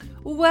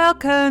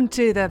Welcome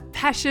to the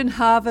Passion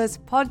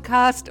Harvest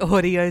podcast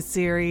audio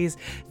series.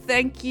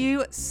 Thank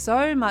you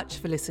so much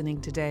for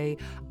listening today.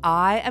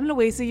 I am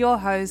Louisa, your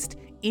host,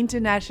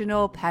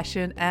 International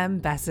Passion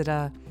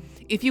Ambassador.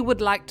 If you would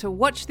like to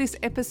watch this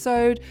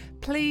episode,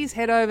 please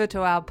head over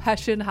to our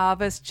Passion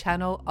Harvest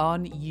channel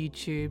on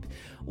YouTube.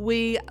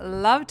 We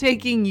love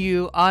taking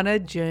you on a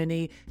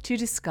journey to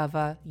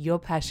discover your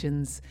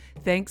passions.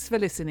 Thanks for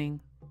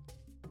listening.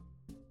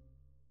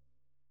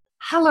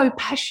 Hello,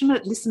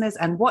 passionate listeners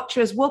and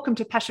watchers. Welcome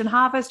to Passion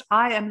Harvest.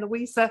 I am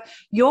Louisa,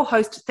 your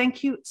host.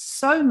 Thank you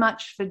so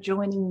much for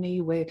joining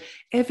me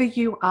wherever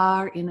you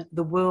are in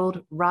the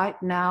world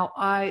right now.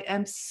 I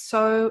am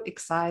so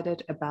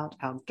excited about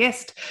our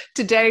guest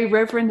today,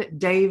 Reverend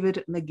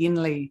David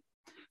McGinley.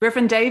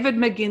 Reverend David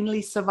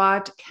McGinley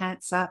survived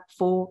cancer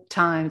 4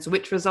 times,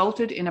 which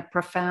resulted in a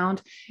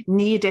profound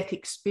near-death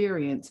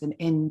experience, an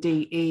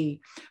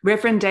NDE.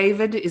 Reverend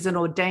David is an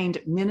ordained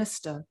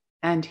minister,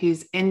 and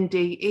his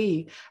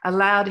NDE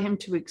allowed him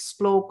to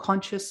explore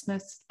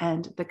consciousness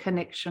and the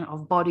connection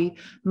of body,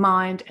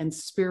 mind, and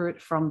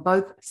spirit from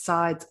both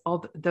sides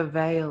of the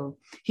veil.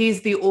 He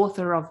is the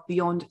author of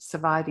Beyond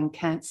Surviving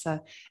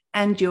Cancer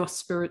and Your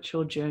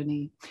Spiritual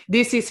Journey.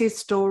 This is his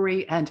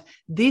story, and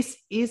this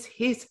is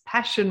his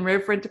passion.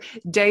 Reverend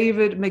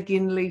David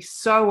McGinley,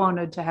 so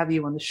honored to have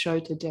you on the show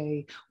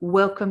today.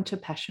 Welcome to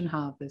Passion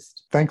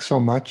Harvest. Thanks so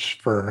much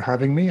for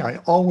having me. I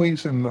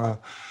always am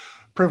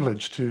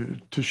privileged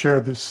to share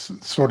this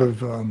sort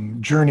of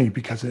journey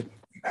because it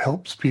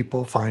helps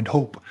people find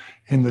hope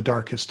in the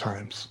darkest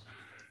times.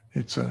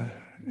 It's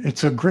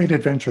a great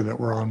adventure that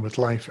we're on with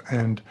life,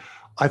 and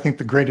I think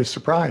the greatest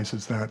surprise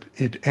is that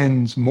it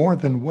ends more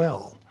than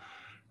well,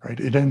 right?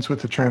 It ends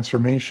with a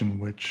transformation,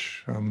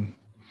 which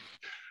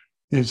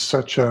is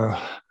such an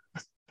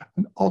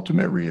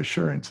ultimate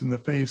reassurance in the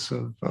face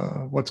of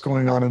what's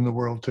going on in the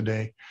world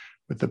today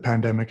with the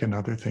pandemic and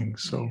other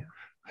things. So. Yeah.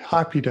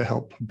 Happy to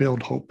help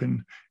build hope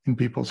in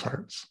people's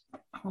hearts.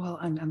 Well,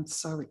 I'm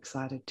so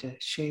excited to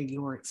share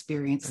your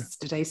experiences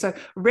today. So,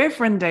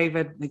 Reverend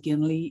David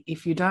McGinley,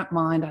 if you don't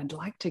mind, I'd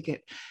like to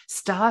get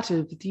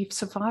started. You've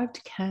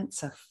survived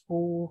cancer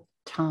 4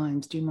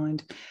 times. Do you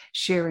mind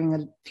sharing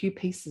a few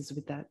pieces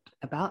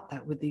about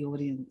that with the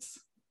audience?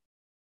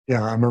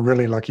 Yeah, I'm a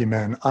really lucky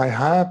man. I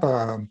have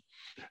a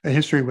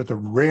history with a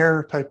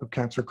rare type of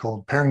cancer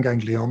called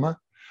paraganglioma.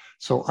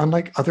 So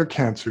unlike other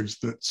cancers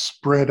that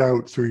spread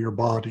out through your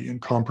body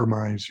and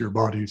compromise your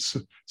body's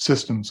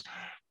systems,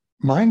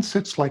 mine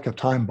sits like a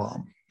time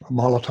bomb, a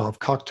Molotov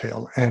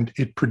cocktail, and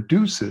it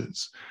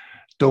produces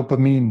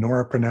dopamine,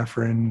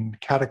 norepinephrine,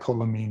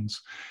 catecholamines,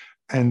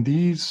 and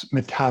these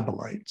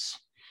metabolites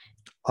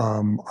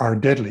are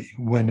deadly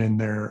when in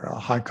their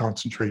high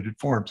concentrated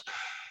forms.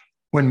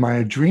 When my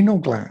adrenal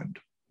gland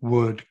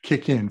would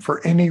kick in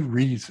for any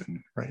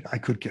reason, right? I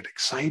could get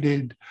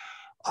excited,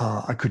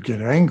 I could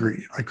get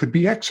angry, I could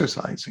be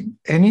exercising,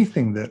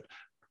 anything that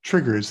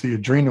triggers the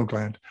adrenal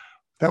gland,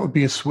 that would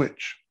be a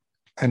switch,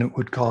 and it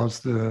would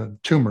cause the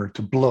tumor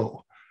to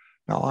blow.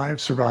 Now,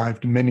 I've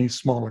survived many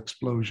small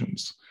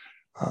explosions,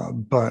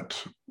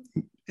 but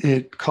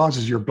it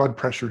causes your blood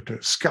pressure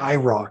to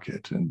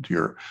skyrocket and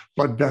your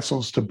blood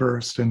vessels to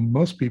burst, and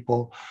most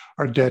people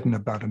are dead in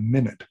about a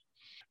minute.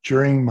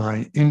 During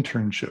my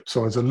internship,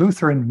 so as a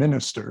Lutheran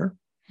minister,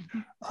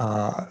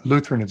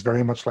 Lutheran is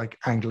very much like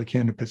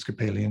Anglican,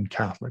 Episcopalian,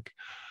 Catholic.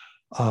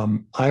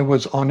 I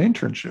was on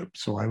internship,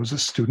 so I was a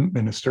student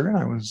minister and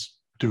I was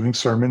doing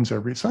sermons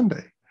every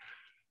Sunday.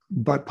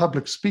 But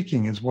public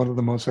speaking is one of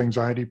the most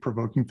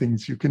anxiety-provoking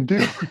things you can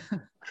do.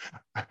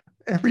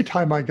 Every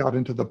time I got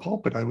into the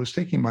pulpit, I was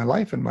taking my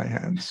life in my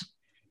hands.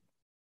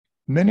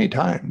 Many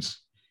times,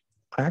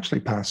 I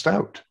actually passed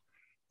out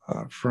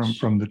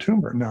from the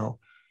tumor. Now,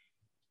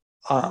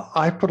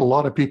 I put a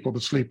lot of people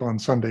to sleep on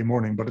Sunday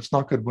morning, but it's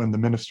not good when the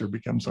minister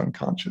becomes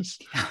unconscious.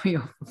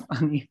 You're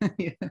funny.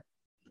 Yeah.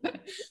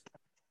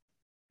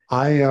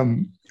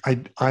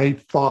 I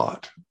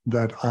thought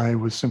that I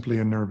was simply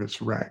a nervous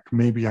wreck.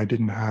 Maybe I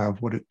didn't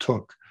have what it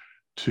took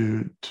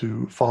to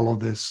follow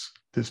this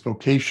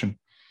vocation.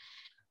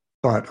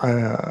 But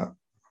I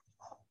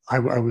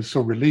was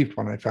so relieved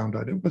when I found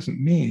out it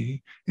wasn't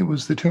me, it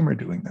was the tumor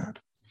doing that.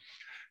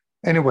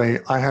 Anyway,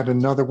 I had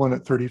another one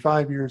at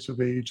 35 years of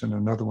age and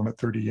another one at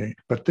 38.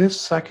 But this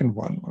second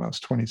one, when I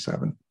was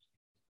 27,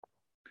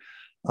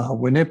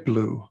 when it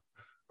blew,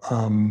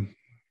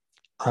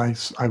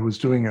 I was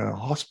doing a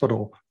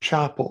hospital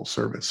chapel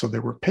service. So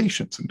there were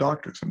patients and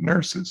doctors and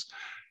nurses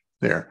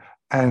there.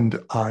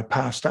 And I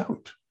passed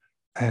out.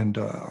 And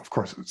of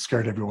course, it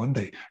scared everyone.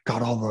 They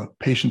got all the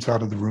patients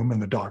out of the room,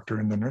 and the doctor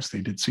and the nurse, they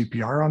did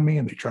CPR on me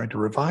and they tried to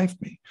revive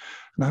me.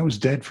 And I was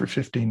dead for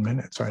 15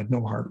 minutes. I had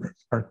no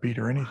heartbeat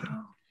or anything.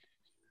 Wow.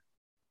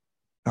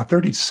 Now,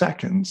 30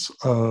 seconds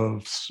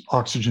of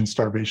oxygen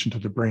starvation to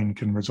the brain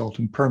can result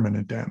in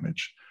permanent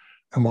damage.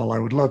 And while I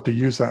would love to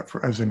use that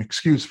as an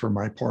excuse for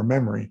my poor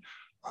memory,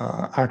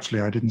 actually,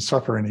 I didn't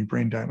suffer any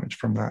brain damage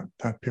from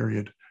that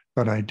period,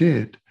 but I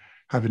did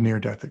have a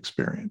near-death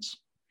experience.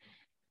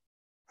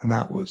 And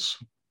that was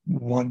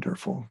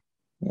wonderful,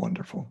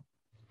 wonderful.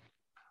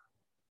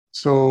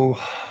 So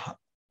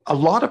a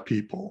lot of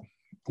people,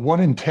 1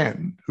 in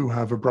 10 who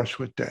have a brush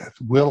with death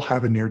will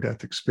have a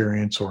near-death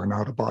experience or an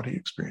out-of-body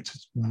experience.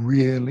 It's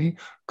really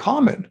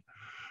common,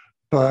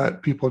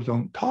 but people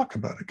don't talk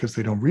about it because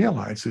they don't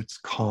realize it's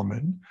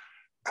common,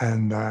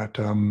 and that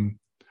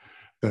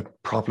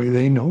probably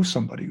they know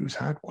somebody who's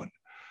had one.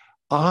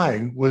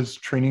 I was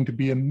training to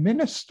be a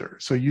minister,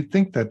 so you'd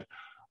think that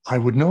I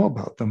would know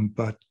about them,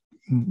 but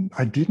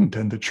I didn't,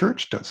 and the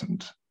church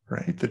doesn't,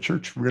 right? The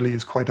church really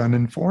is quite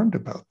uninformed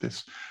about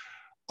this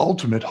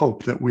ultimate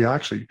hope that we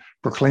actually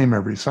proclaim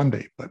every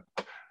Sunday, but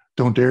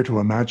don't dare to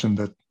imagine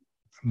that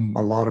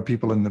a lot of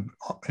people in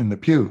the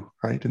pew,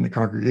 right, in the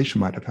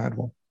congregation might have had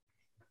one.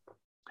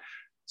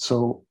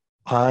 So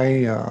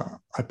I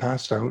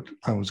passed out.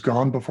 I was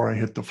gone before I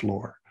hit the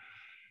floor,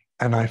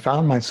 and I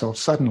found myself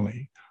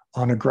suddenly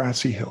on a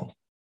grassy hill.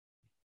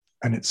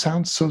 And it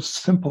sounds so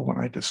simple when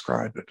I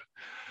describe it.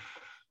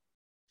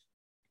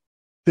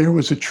 There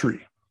was a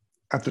tree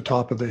at the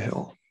top of the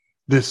hill,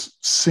 this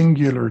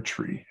singular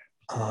tree.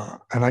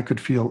 And I could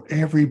feel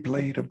every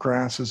blade of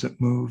grass as it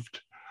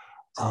moved.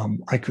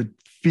 I could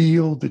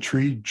feel the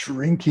tree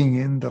drinking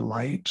in the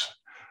light,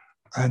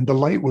 and the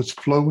light was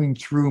flowing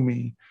through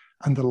me,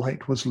 and the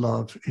light was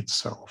love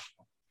itself.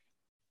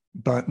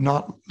 But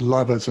not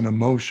love as an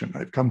emotion.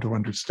 I've come to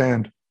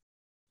understand.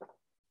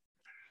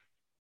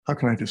 How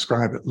can I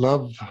describe it?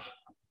 Love,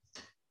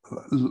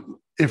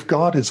 if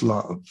God is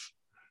love,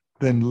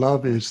 then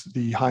love is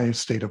the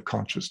highest state of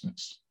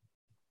consciousness.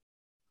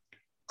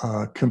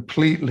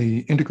 Completely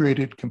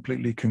integrated,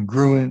 completely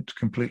congruent,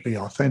 completely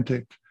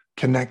authentic,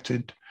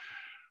 connected.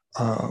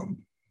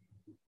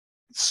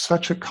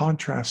 Such a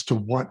contrast to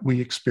what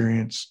we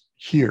experience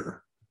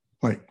here.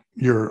 Like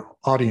your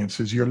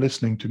audience, as you're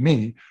listening to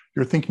me,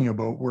 you're thinking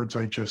about words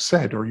I just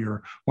said, or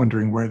you're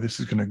wondering where this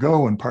is going to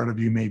go, and part of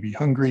you may be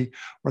hungry,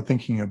 or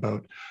thinking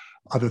about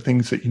other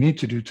things that you need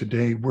to do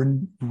today. We're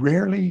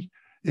rarely,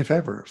 if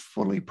ever,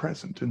 fully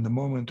present in the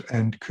moment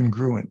and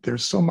congruent.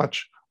 There's so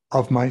much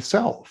of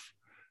myself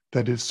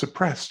that is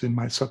suppressed in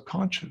my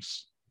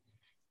subconscious.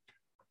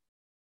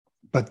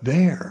 But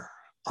there,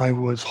 I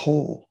was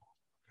whole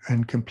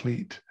and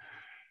complete,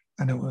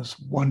 and it was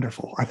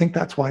wonderful. I think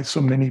that's why so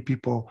many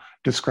people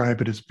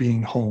describe it as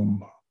being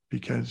home,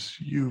 because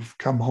you've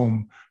come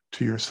home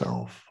to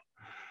yourself.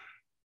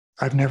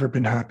 I've never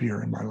been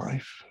happier in my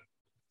life.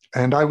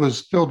 And I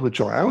was filled with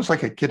joy. I was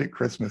like a kid at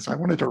Christmas. I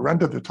wanted to run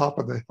to the top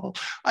of the hill.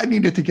 I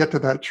needed to get to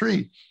that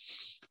tree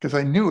because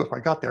I knew if I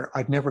got there,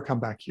 I'd never come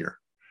back here,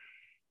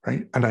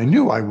 right? And I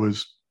knew I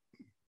was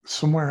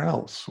somewhere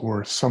else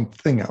or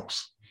something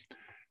else.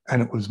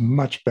 And it was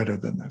much better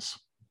than this.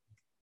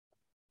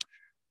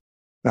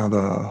 Now,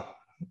 the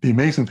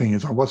amazing thing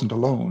is I wasn't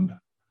alone,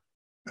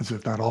 as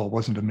if that all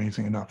wasn't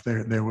amazing enough.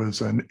 There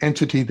was an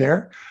entity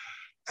there,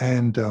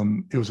 and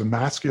it was a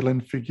masculine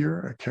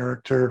figure, a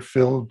character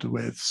filled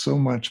with so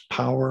much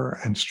power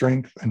and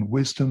strength and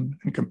wisdom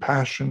and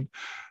compassion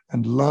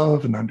and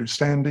love and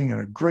understanding and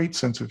a great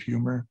sense of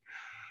humor.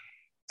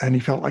 And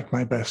he felt like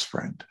my best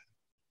friend.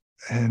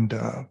 And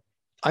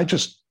I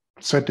just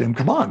said to him,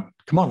 come on,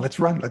 let's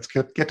run. Let's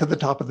get to the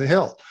top of the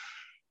hill.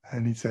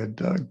 And he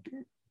said,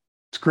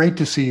 it's great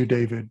to see you,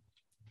 David.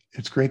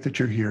 It's great that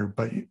you're here,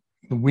 but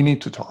we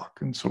need to talk.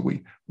 And so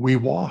we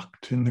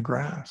walked in the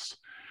grass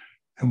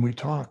and we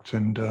talked,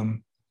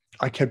 and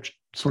I kept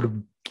sort of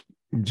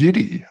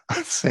giddy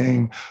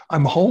saying,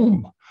 I'm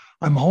home.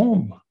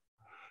 And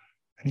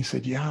he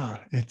said, yeah,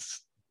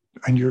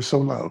 and you're so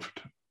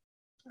loved,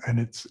 and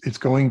it's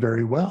going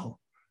very well.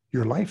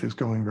 Your life is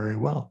going very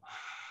well.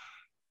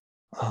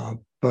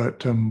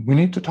 But we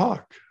need to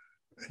talk.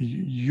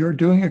 You're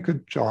doing a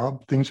good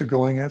job. Things are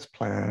going as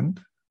planned.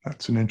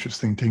 That's an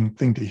interesting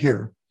thing to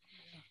hear.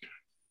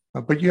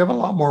 But you have a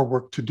lot more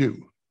work to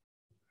do.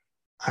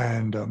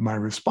 And my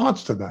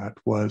response to that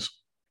was,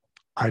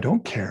 I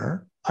don't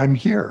care. I'm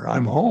here.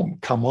 I'm home.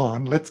 Come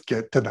on, let's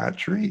get to that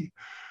tree.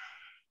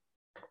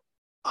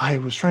 I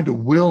was trying to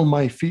will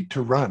my feet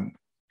to run.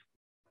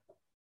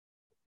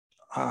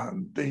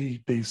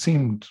 They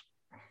seemed,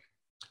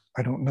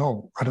 I don't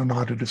know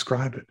how to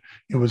describe it.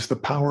 It was the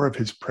power of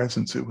his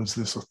presence. It was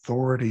this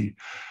authority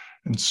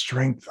and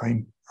strength.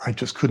 I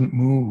just couldn't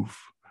move.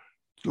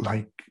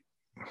 Like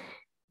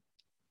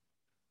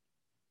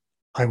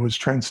I was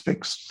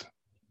transfixed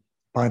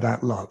by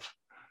that love,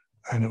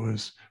 and it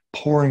was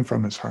pouring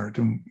from his heart.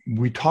 And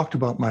we talked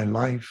about my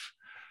life.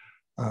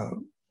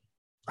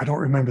 I don't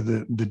remember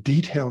the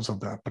details of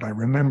that, but I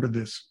remember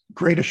this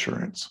great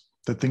assurance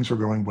that things were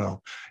going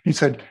well. He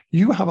said,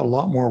 you have a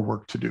lot more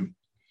work to do.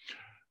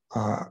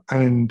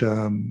 And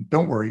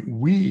don't worry,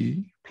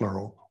 we,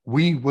 plural,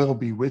 we will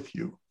be with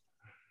you,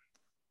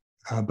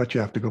 but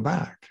you have to go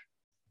back.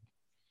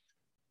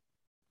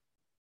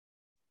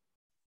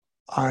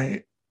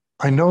 I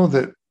know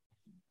that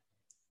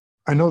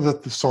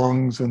the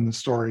songs and the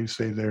stories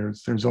say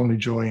there's only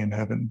joy in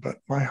heaven, but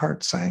my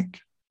heart sank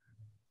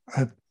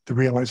at the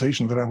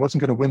realization that I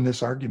wasn't going to win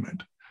this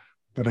argument,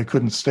 that I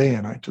couldn't stay,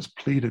 and I just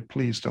pleaded,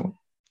 please don't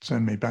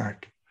send me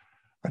back.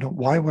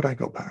 Why would I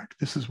go back?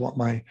 This is what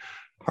my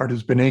heart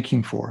has been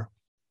aching for.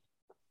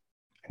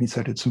 And he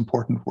said, it's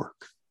important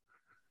work.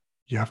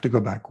 You have to go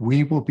back.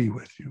 We will be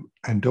with you.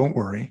 And don't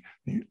worry.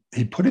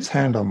 He put his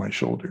hand on my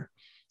shoulder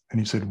and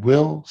he said,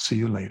 we'll see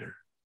you later.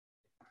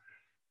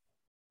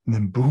 And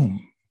then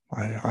boom,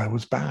 I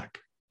was back.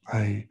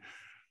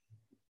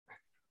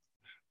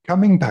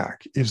 Coming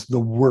back is the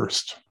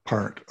worst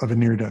part of a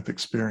near-death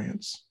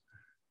experience.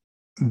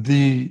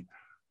 The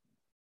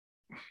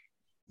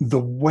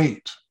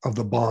weight of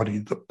the body,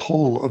 the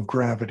pull of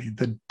gravity,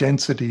 the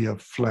density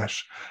of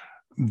flesh.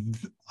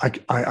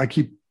 I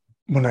keep,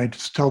 when I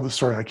tell the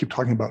story, I keep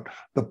talking about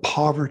the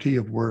poverty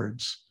of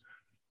words.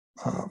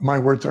 My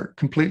words are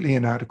completely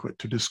inadequate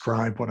to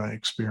describe what I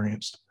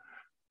experienced.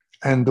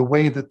 And the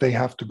way that they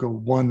have to go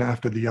one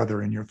after the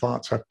other and your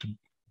thoughts have to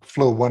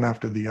flow one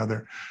after the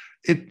other,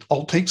 it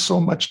all takes so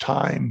much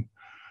time.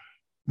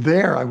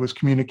 There I was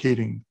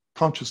communicating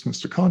consciousness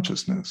to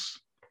consciousness.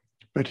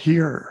 But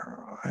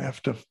here I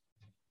have to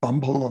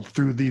bumble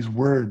through these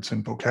words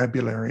and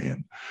vocabulary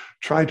and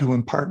try to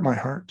impart my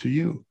heart to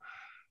you.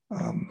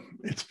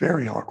 It's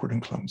very awkward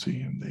and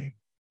clumsy. And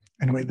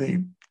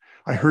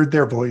I heard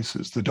their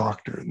voices, the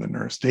doctor and the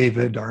nurse.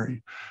 David,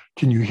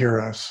 can you hear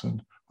us?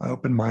 And I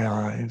opened my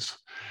eyes.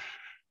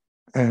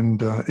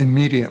 And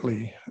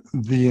immediately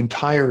the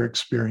entire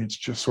experience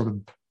just sort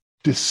of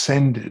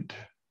descended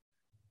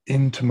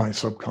into my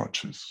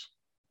subconscious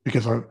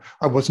because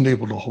I wasn't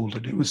able to hold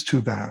it. It was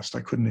too vast.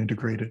 I couldn't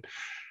integrate it.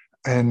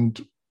 And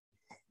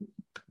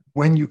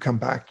when you come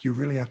back, you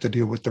really have to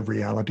deal with the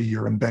reality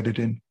you're embedded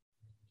in.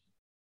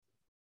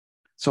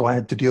 So I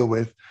had to deal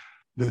with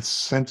this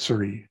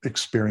sensory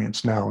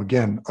experience now,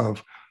 again,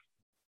 of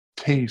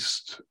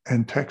taste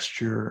and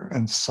texture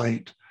and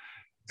sight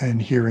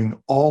and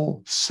hearing,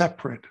 all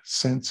separate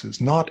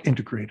senses, not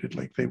integrated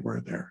like they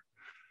were there.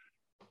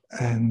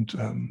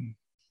 And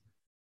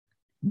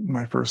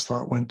my first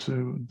thought went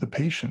to the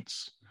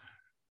patients,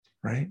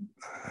 right?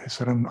 I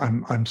said,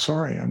 I'm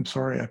sorry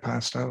I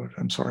passed out.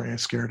 I'm sorry I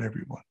scared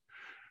everyone,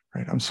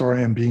 right? I'm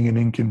sorry I'm being an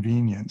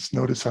inconvenience.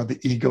 Notice how the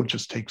ego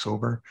just takes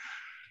over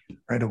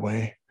right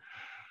away.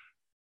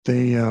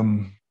 They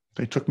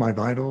took my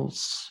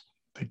vitals.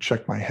 They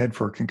checked my head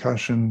for a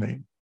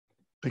concussion.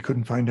 They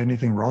couldn't find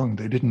anything wrong.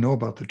 They didn't know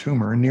about the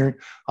tumor. And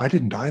I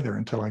didn't either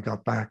until I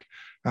got back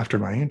after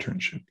my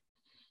internship.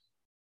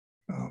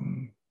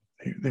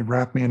 They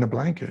wrapped me in a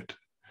blanket.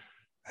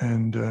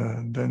 And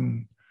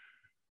then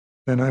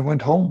I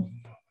went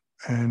home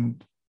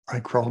and I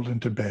crawled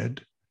into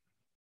bed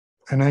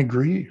and I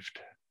grieved.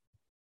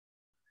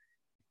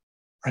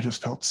 I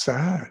just felt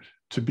sad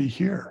to be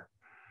here.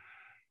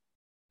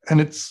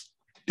 And it's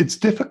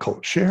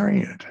difficult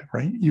sharing it,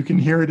 right? You can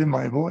hear it in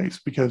my voice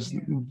because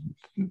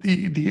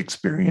the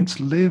experience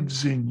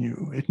lives in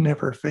you. It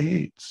never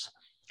fades.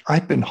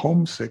 I've been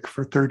homesick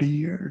for 30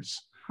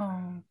 years.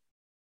 Oh.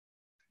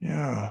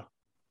 Yeah.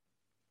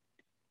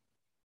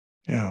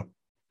 Yeah.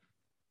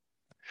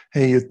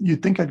 Hey,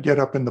 you'd think I'd get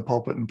up in the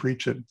pulpit and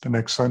preach it the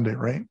next Sunday,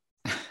 right?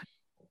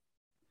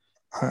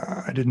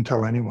 I didn't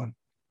tell anyone.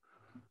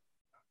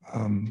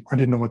 I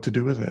didn't know what to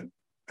do with it.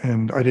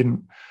 And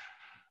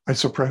I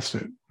suppressed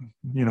it.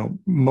 You know,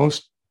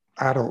 most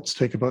adults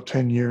take about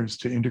 10 years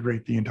to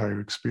integrate the entire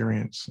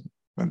experience.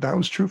 And that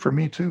was true for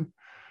me too.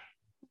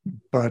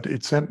 But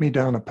it sent me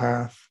down a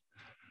path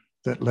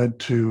that led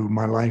to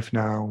my life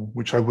now,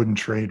 which I wouldn't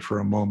trade for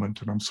a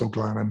moment. And I'm so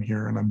glad I'm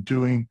here. And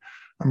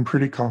I'm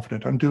pretty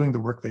confident I'm doing the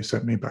work they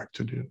sent me back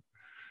to do.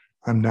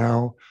 I'm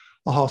now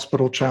a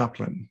hospital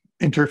chaplain,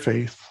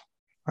 interfaith.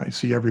 I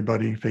see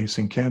everybody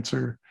facing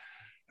cancer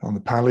on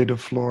the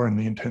palliative floor and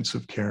the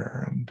intensive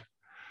care. And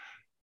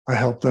I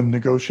help them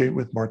negotiate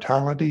with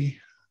mortality.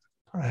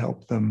 I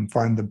help them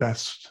find the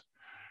best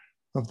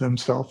of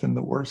themselves in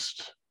the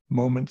worst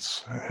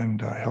moments.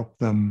 And I help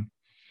them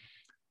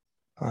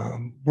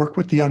work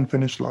with the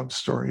unfinished love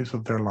stories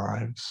of their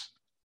lives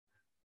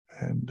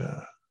and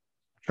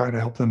try to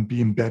help them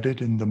be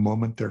embedded in the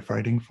moment they're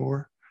fighting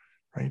for,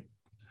 right?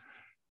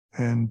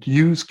 And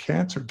use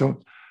cancer,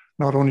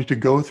 not only to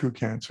go through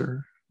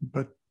cancer,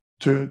 but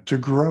to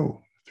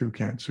grow through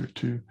cancer,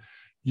 to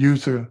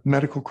use a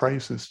medical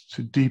crisis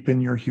to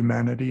deepen your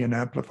humanity and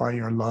amplify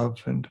your love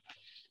and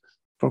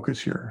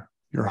focus your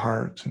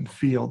heart and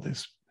feel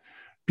this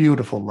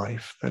beautiful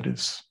life that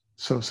is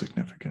so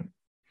significant.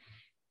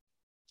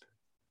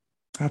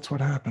 That's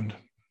what happened.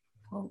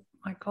 Oh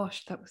my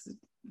gosh,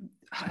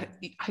 I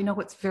know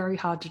it's very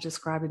hard to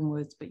describe in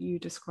words, but you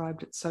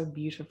described it so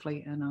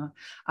beautifully and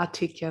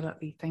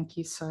articulately. Thank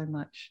you so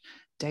much,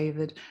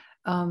 David.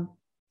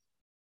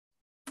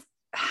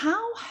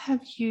 How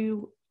have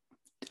you,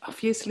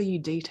 obviously you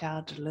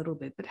detailed a little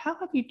bit, but how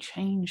have you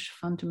changed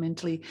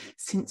fundamentally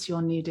since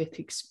your near-death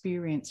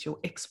experience, your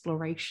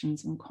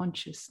explorations in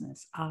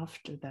consciousness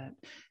after that,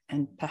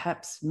 and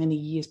perhaps many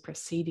years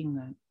preceding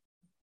that?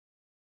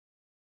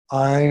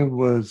 I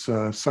was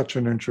such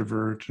an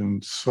introvert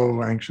and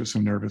so anxious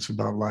and nervous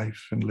about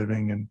life and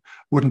living and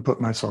wouldn't put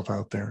myself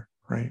out there,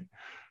 right?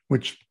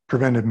 Which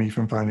prevented me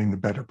from finding the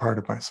better part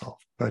of myself.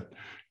 But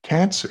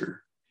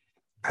cancer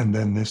and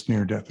then this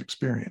near-death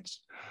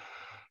experience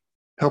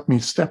help me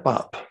step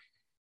up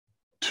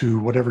to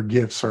whatever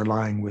gifts are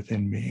lying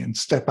within me and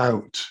step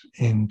out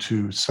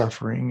into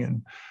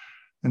suffering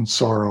and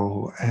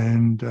sorrow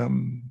and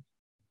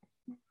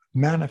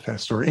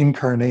manifest or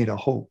incarnate a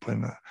hope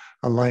and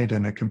a light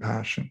and a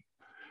compassion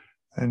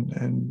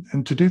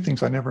and to do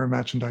things I never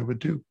imagined I would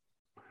do.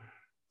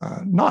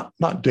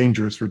 Not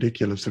dangerous,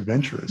 ridiculous,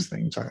 adventurous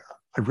things. I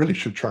really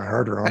should try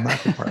harder on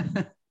that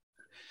department.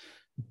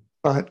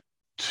 But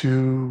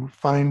to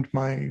find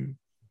my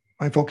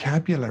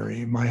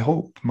vocabulary, my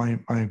hope,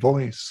 my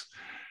voice,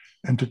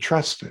 and to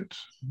trust it,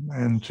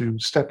 and to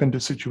step into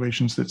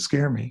situations that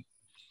scare me.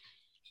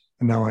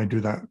 And now I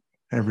do that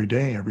every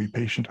day, every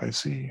patient I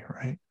see,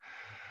 right?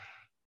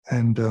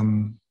 And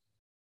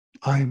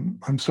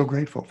I'm so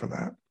grateful for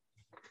that.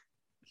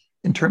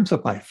 In terms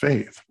of my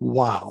faith,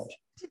 wow.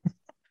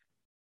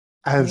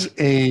 As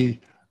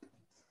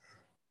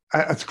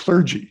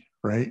clergy,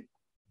 right?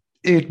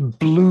 It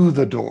blew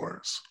the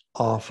doors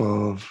off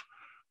of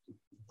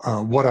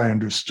what I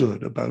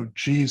understood about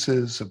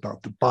Jesus,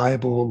 about the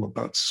Bible,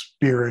 about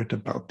spirit,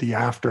 about the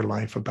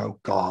afterlife,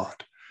 about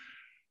God.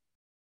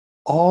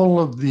 All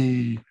of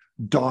the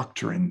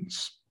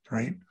doctrines,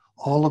 right?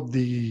 All of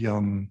the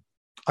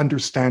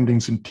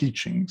understandings and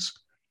teachings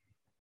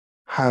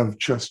have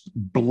just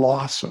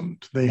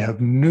blossomed. They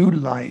have new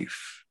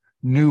life,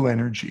 new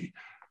energy.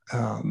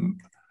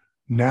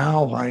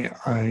 Now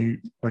I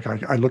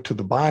look to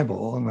the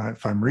Bible, and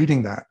if I'm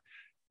reading that,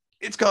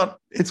 it's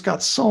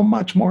got so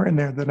much more in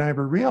there than I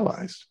ever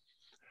realized.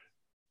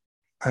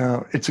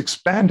 It's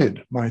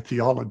expanded my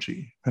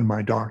theology and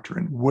my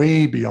doctrine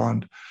way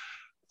beyond,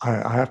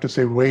 I have to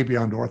say, way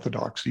beyond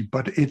orthodoxy,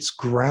 but it's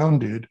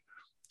grounded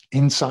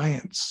in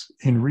science,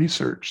 in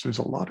research. There's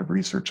a lot of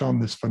research on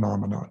this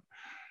phenomenon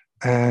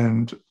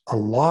and a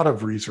lot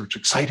of research,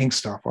 exciting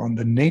stuff on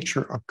the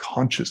nature of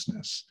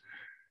consciousness,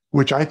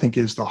 which I think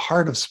is the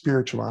heart of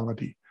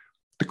spirituality.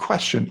 The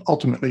question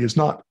ultimately is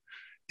not,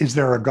 is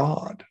there a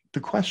God? The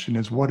question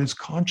is, what is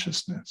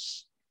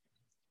consciousness?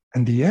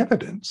 And the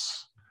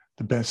evidence,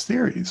 the best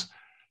theories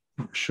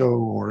show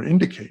or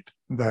indicate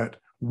that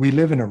we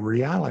live in a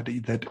reality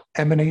that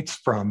emanates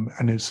from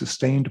and is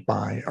sustained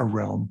by a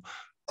realm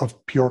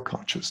of pure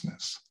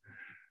consciousness.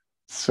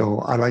 So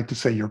I like to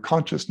say your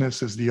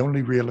consciousness is the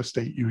only real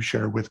estate you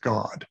share with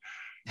God.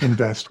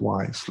 Invest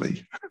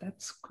wisely.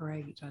 That's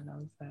great. I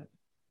love that.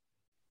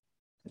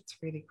 That's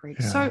really great.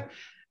 Yeah.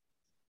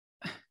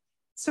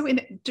 So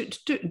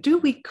do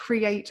we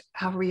create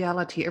our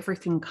reality?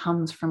 Everything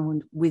comes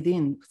from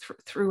within,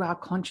 through our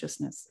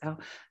consciousness, our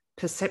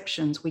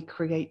perceptions. We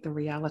create the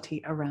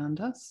reality around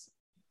us.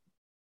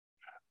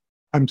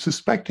 I'm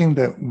suspecting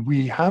that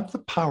we have the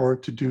power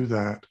to do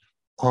that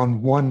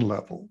on one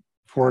level.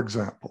 For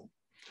example,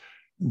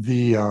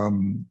 there's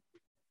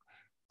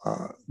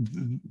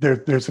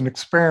an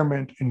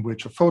experiment in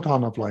which a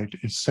photon of light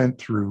is sent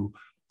through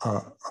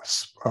a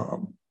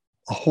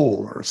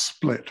hole or a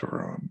split,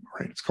 or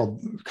right? It's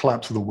called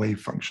collapse of the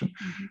wave function,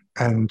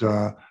 and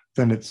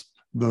then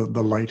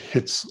the light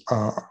hits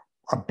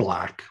a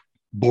black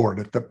board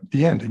at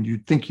the end, and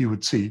you'd think you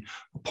would see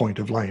a point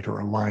of light or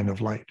a line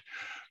of light,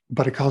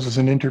 but it causes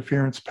an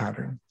interference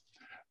pattern,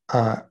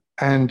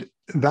 and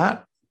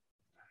that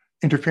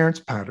interference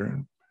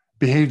pattern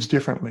behaves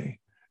differently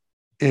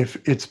if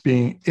it's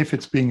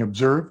being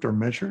observed or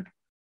measured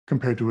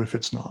compared to if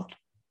it's not,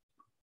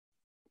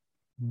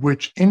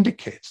 which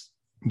indicates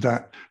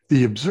that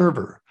the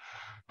observer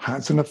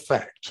has an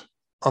effect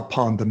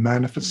upon the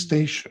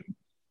manifestation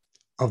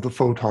of the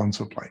photons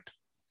of light.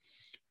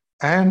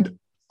 And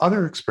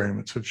other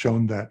experiments have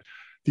shown that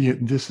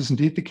this is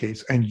indeed the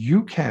case, and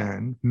you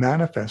can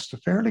manifest a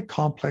fairly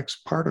complex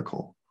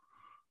particle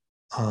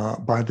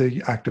by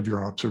the act of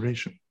your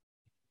observation.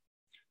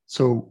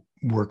 So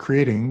we're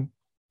creating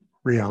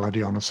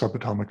reality on a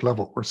subatomic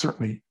level. We're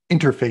certainly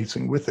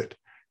interfacing with it.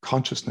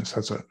 Consciousness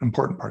has an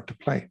important part to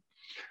play.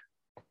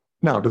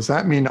 Now, does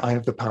that mean I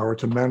have the power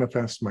to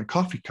manifest my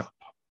coffee cup?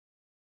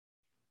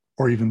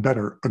 Or even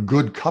better, a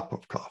good cup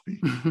of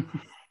coffee?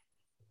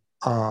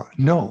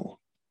 No,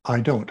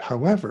 I don't.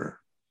 However,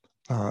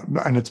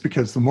 and it's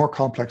because the more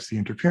complex the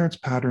interference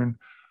pattern,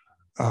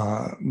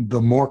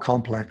 the more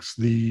complex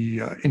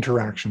the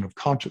interaction of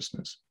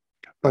consciousness.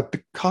 But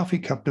the coffee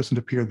cup doesn't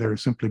appear there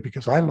simply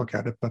because I look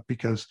at it, but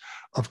because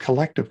of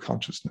collective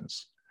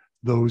consciousness.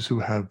 Those who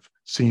have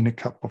seen a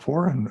cup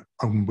before and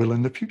will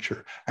in the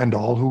future, and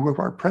all who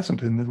are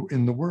present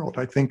in the world.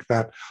 I think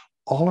that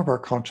all of our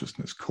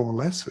consciousness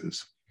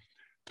coalesces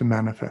to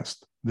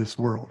manifest this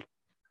world.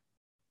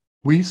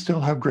 We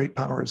still have great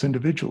power as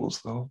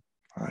individuals, though.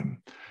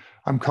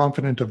 I'm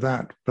confident of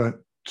that.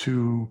 But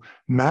to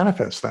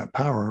manifest that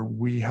power,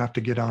 we have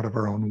to get out of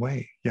our own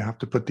way. You have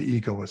to put the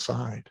ego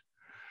aside.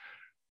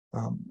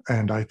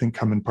 And I think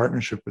come in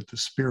partnership with the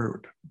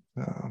spirit.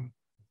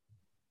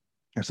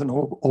 There's an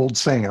old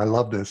saying, I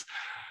love this.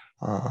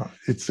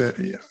 It's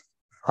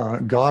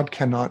God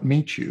cannot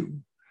meet you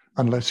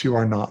unless you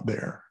are not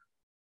there.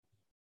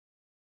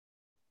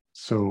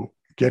 So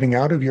getting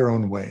out of your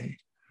own way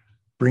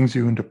brings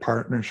you into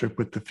partnership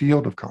with the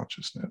field of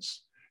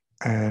consciousness.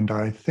 And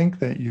I think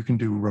that you can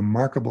do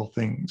remarkable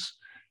things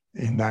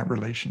in that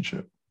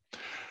relationship.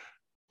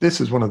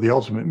 This is one of the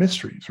ultimate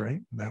mysteries,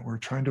 right? That we're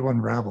trying to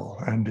unravel.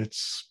 And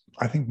it's,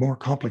 I think, more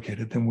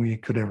complicated than we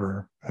could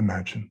ever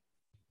imagine.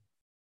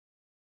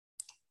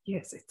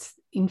 Yes, it's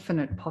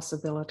infinite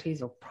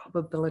possibilities or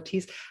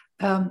probabilities.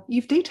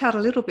 You've detailed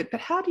a little bit,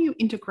 but how do you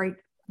integrate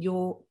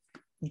your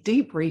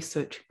deep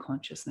research of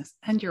consciousness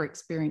and your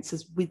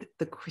experiences with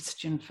the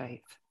Christian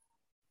faith?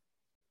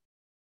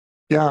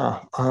 Yeah,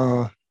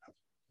 a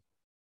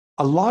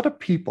lot of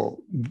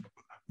people,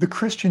 the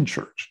Christian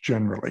church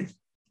generally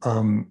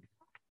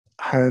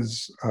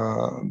has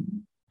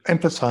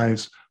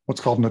emphasized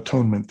what's called an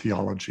atonement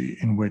theology,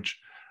 in which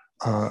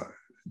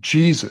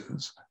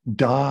Jesus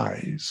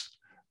dies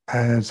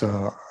as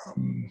a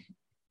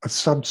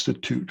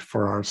substitute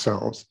for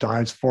ourselves,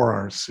 dies for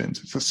our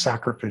sins. It's a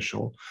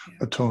sacrificial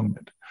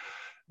atonement.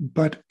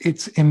 But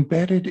it's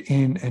embedded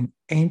in an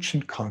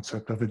ancient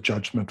concept of a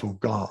judgmental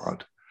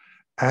God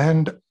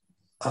and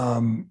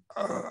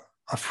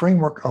a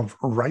framework of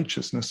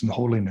righteousness and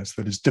holiness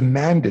that is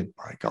demanded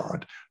by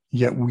God,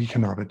 yet we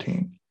cannot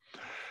attain.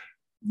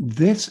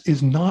 This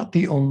is not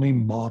the only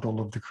model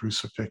of the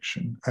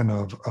crucifixion and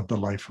of the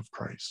life of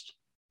Christ.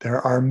 There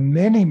are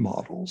many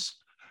models,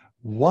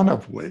 one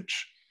of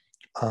which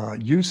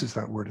uses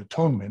that word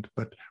atonement,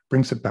 but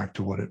brings it back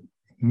to what it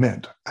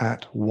meant,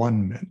 at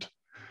one meant,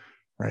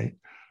 right?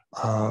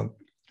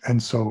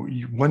 And so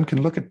one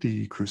can look at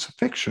the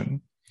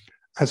crucifixion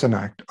as an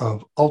act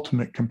of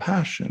ultimate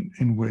compassion,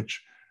 in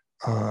which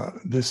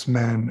this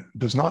man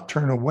does not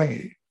turn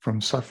away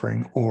from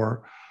suffering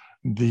or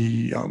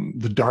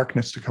the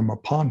darkness to come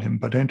upon him,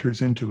 but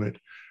enters into it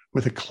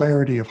with a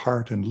clarity of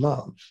heart and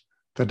love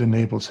that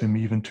enables him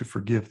even to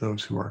forgive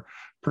those who are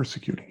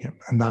persecuting him.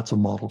 And that's a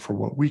model for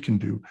what we can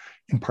do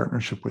in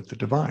partnership with the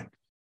divine.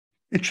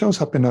 It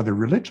shows up in other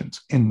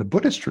religions. In the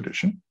Buddhist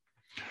tradition,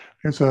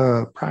 there's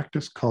a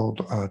practice called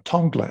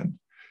Tonglen,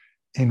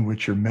 in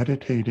which you're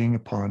meditating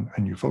upon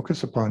and you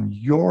focus upon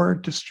your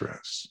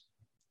distress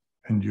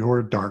and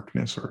your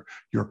darkness or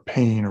your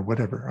pain or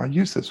whatever. I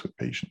use this with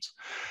patients.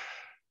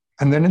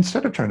 And then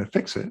instead of trying to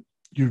fix it,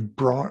 you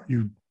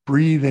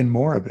breathe in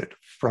more of it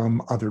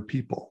from other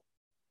people.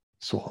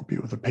 So I'll be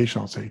with a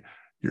patient, I'll say,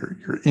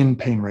 you're in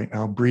pain right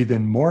now, breathe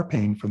in more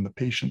pain from the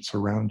patients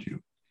around you.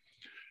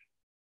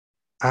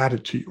 Add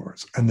it to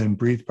yours, and then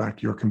breathe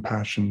back your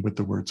compassion with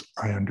the words,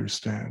 I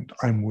understand,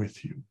 I'm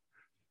with you.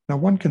 Now,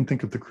 one can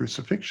think of the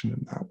crucifixion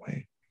in that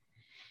way.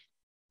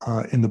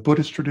 In the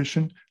Buddhist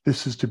tradition,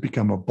 this is to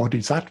become a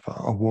bodhisattva,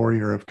 a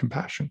warrior of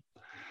compassion.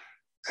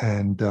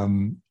 And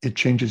it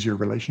changes your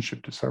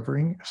relationship to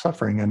suffering,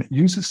 and it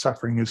uses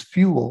suffering as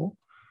fuel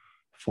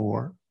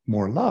for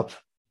more love.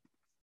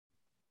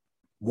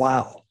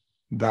 Wow,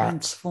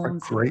 that's a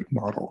great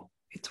model.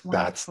 It's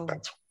wonderful.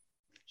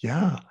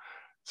 Yeah.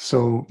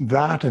 So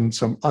that and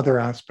some other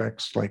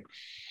aspects like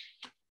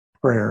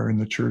prayer in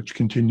the church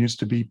continues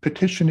to be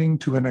petitioning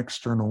to an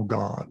external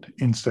God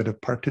instead of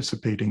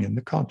participating in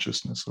the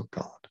consciousness of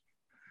God.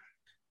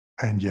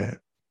 And yet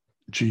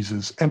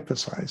Jesus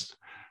emphasized,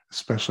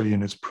 especially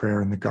in his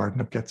prayer in the Garden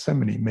of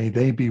Gethsemane, may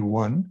they be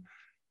one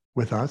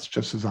with us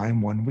just as I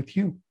am one with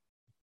you.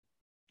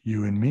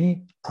 You and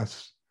me,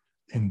 us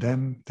in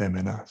them, them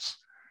in us.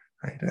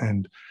 Right?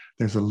 And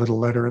there's a little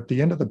letter at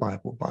the end of the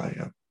Bible by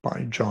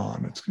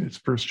John. It's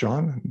First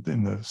John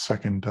in the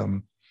second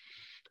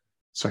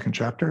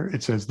chapter.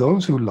 It says,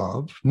 those who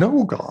love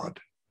know God,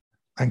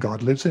 and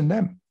God lives in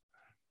them.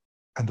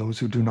 And those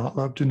who do not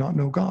love do not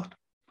know God.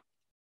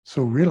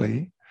 So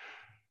really,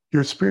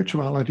 your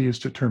spirituality is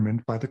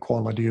determined by the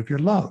quality of your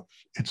love.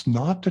 It's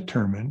not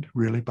determined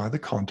really by the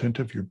content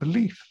of your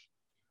belief.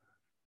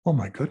 Oh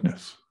my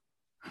goodness.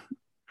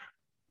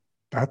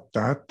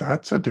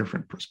 That's a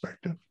different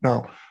perspective.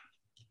 Now,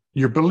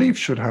 your belief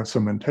should have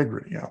some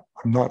integrity.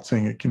 I'm not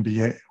saying it can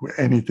be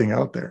anything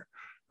out there,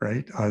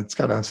 right? It's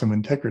got to have some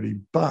integrity.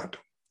 But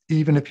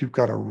even if you've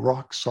got a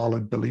rock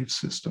solid belief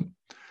system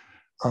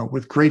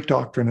with great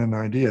doctrine and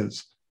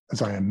ideas,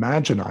 as I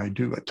imagine I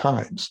do at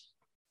times,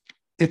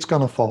 it's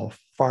going to fall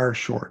far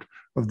short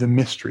of the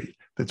mystery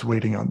that's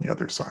waiting on the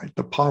other side.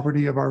 The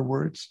poverty of our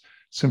words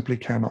simply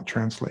cannot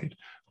translate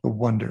the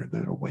wonder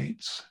that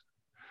awaits.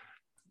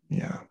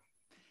 Yeah.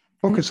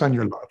 Focus on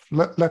your love.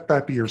 Let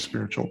that be your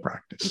spiritual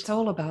practice. It's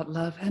all about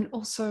love. And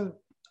also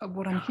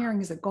what I'm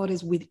hearing is that God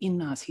is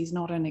within us. He's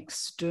not an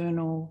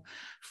external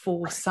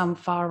force, some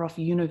far off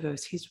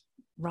universe. He's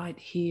right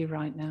here,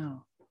 right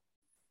now.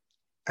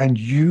 And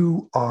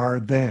you are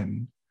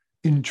then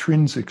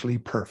intrinsically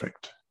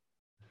perfect.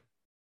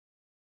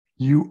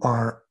 You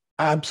are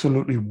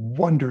absolutely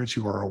wondrous.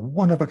 You are a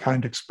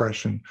one-of-a-kind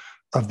expression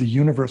of the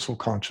universal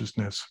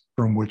consciousness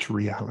from which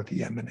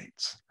reality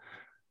emanates.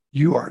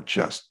 You are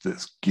just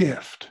this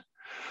gift.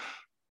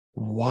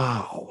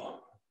 Wow.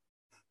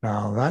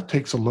 Now that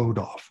takes a load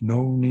off.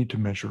 No need to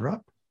measure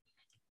up.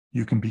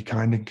 You can be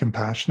kind and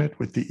compassionate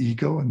with the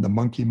ego and the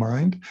monkey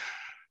mind.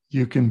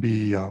 You can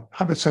be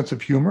have a sense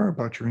of humor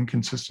about your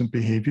inconsistent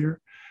behavior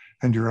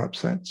and your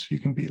upsets. You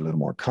can be a little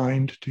more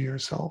kind to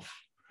yourself.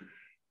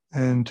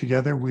 And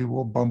together we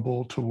will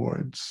bumble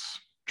towards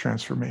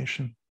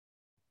transformation.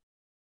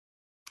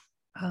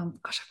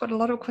 Gosh, I've got a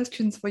lot of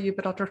questions for you,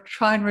 but I'll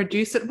try and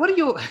reduce it. What are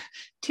your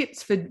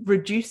tips for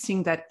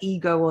reducing that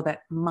ego or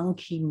that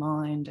monkey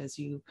mind, as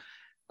you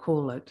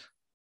call it?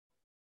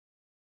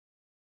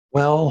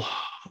 Well,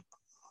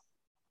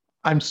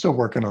 I'm still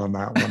working on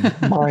that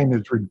one. Mine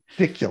is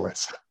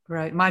ridiculous.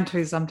 Right. Mine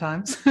too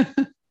sometimes.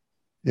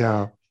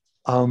 Yeah.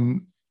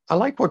 I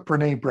like what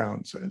Brene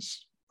Brown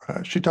says.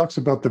 She talks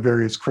about the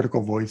various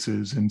critical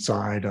voices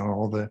inside and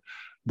all the,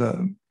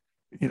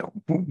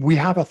 we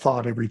have a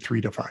thought every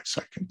 3 to 5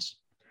 seconds.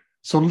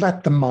 So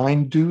let the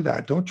mind do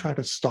that. Don't try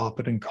to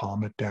stop it and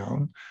calm it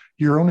down.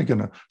 You're only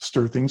going to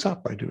stir things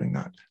up by doing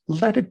that.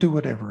 Let it do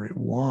whatever it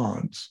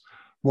wants.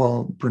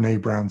 Well,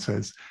 Brene Brown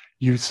says,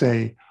 you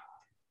say,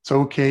 it's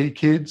okay,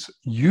 kids,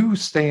 you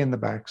stay in the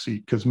back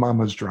seat because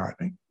mama's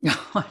driving.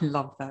 I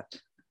love that.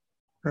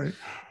 Right.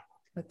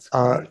 That's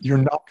great. You're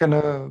not going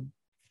to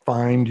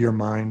find your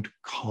mind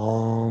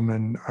calm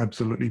and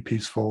absolutely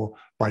peaceful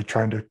by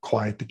trying to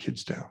quiet the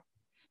kids down.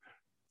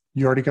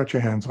 You already got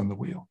your hands on the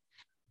wheel.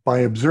 By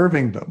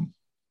observing them,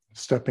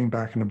 stepping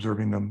back and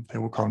observing them, they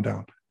will calm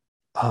down.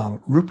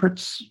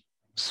 Rupert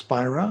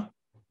Spira,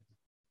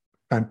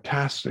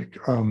 fantastic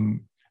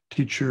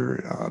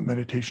teacher,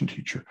 meditation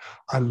teacher.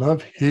 I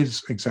love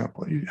his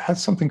example. He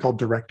has something called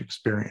direct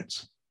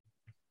experience.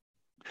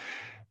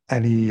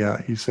 And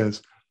he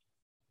says,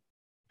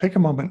 take a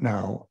moment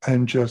now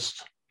and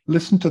just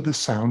listen to the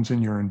sounds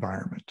in your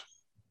environment.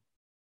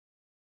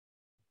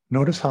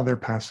 Notice how they're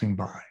passing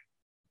by.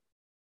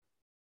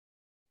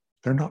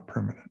 They're not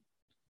permanent.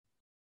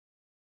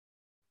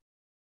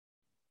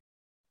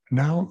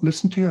 Now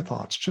listen to your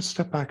thoughts. Just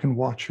step back and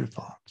watch your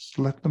thoughts.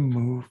 Let them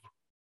move.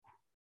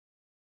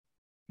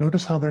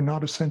 Notice how they're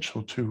not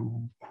essential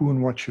to who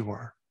and what you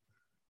are.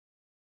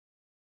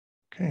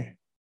 Okay.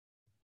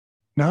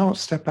 Now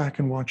step back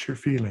and watch your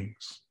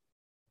feelings.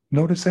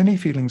 Notice any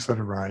feelings that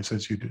arise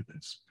as you do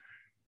this.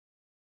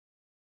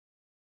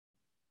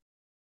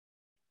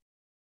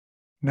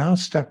 Now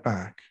step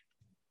back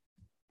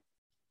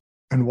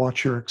and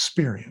watch your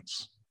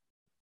experience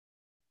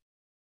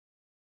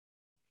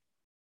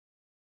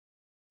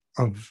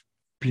of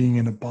being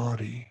in a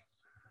body,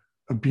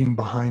 of being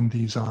behind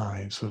these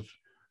eyes, of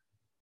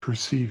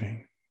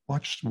perceiving.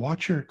 Watch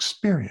your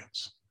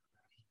experience.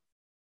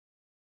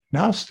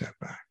 Now step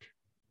back.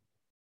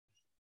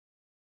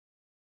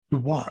 To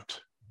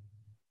what?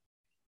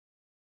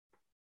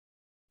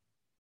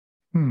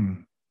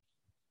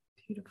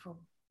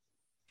 Beautiful.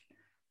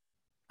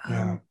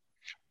 Yeah.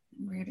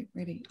 Really,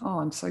 really. Oh,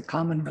 I'm so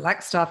calm and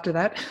relaxed after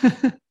that.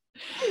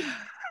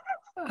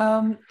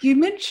 You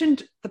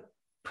mentioned the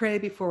prayer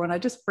before, and I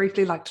just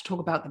briefly like to talk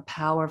about the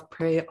power of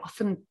prayer.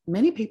 Often,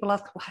 many people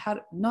ask, well,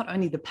 how, not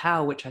only the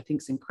power, which I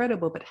think is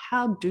incredible, but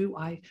how do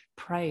I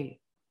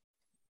pray?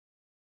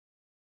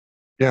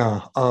 Yeah.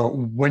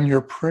 When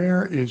your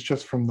prayer is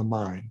just from the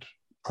mind,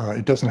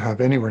 it doesn't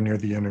have anywhere near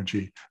the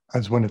energy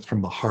as when it's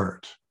from the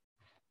heart.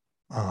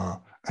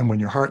 And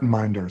when your heart and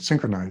mind are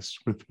synchronized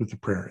with the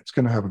prayer, it's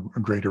going to have a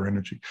greater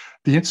energy.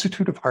 The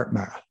Institute of Heart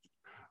Math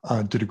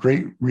did a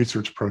great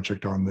research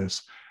project on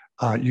this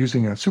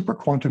using a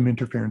superquantum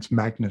interference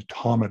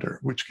magnetometer,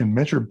 which can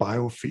measure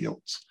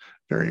biofields,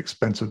 very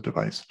expensive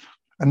device.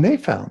 And they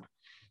found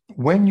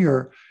when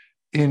you're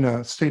in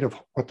a state of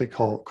what they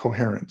call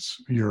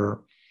coherence,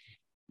 you're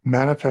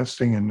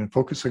manifesting and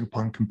focusing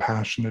upon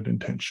compassionate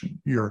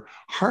intention, your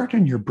heart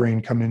and your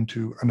brain come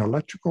into an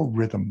electrical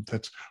rhythm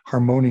that's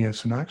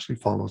harmonious and actually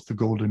follows the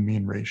golden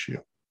mean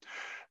ratio.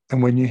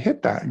 And when you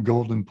hit that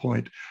golden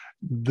point,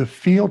 the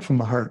field from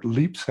the heart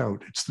leaps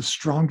out. It's the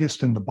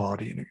strongest in the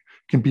body, and it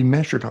can be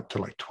measured up to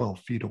like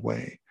 12 feet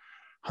away.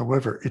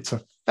 However, its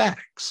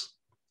effects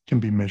can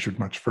be measured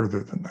much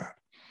further than that.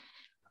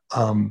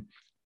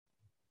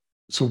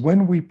 So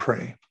when we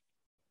pray,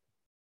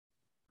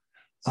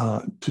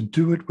 to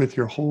do it with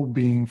your whole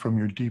being from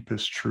your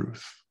deepest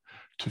truth,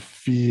 to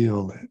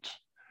feel it,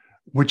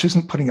 which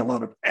isn't putting a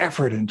lot of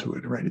effort into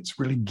it, right? It's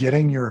really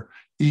getting your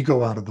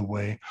ego out of the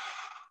way.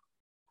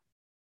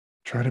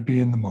 Try to be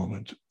in the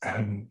moment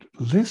and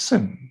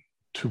listen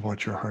to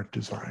what your heart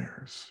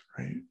desires,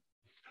 right?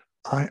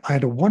 I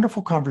had a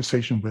wonderful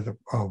conversation with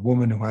a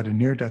woman who had a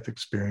near-death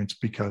experience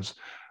because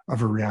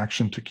of a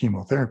reaction to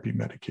chemotherapy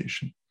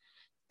medication.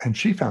 And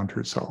she found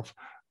herself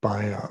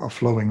by a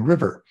flowing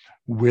river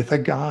with a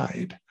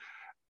guide.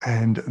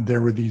 And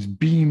there were these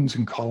beams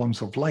and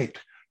columns of light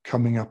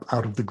coming up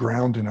out of the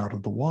ground and out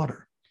of the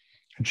water.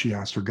 And she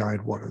asked her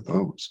guide, what are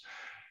those?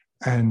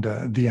 And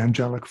the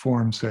angelic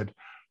form said,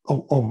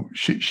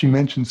 she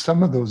mentioned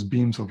some of those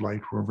beams of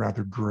light were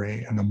rather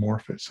gray and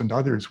amorphous, and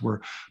others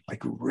were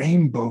like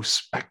rainbow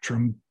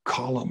spectrum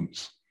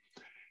columns.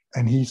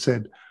 And he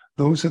said,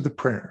 those are the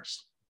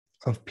prayers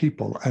of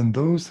people, and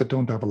those that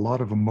don't have a lot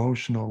of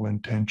emotional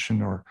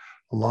intention or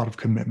a lot of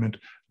commitment,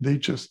 they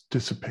just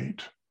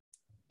dissipate.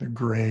 They're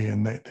gray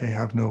and they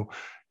have no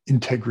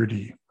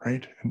integrity,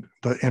 right? And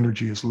the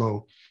energy is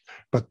low.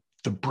 But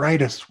the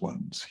brightest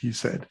ones, he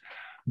said,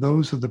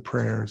 Those are the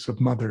prayers of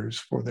mothers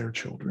for their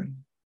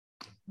children.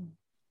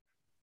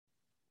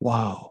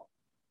 Wow.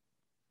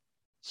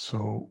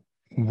 So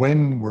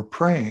when we're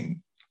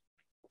praying,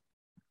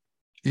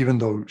 even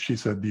though she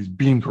said these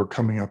beams were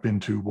coming up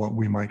into what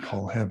we might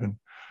call heaven,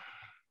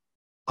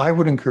 I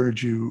would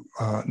encourage you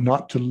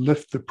not to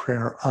lift the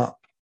prayer up,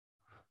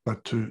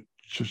 but to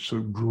just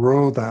to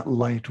grow that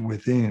light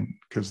within,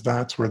 because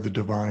that's where the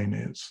divine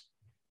is.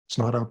 It's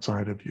not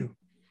outside of you.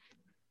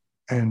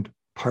 And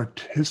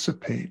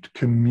participate,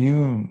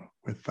 commune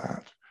with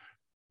that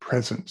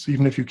presence,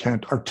 even if you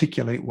can't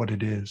articulate what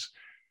it is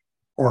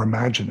or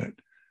imagine it,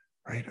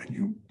 right? And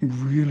you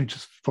really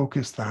just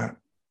focus that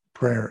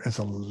prayer as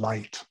a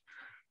light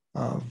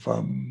of,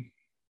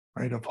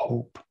 right, of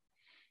hope.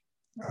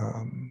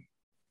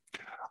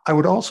 I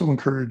would also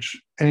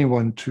encourage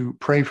anyone to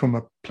pray from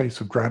a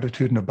place of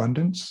gratitude and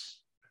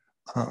abundance.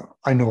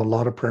 I know a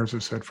lot of prayers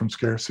are said from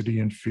scarcity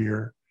and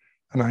fear,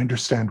 and I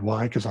understand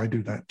why, because I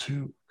do that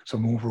too, because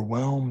I'm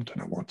overwhelmed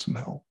and I want some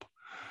help.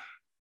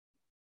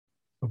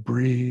 So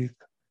breathe.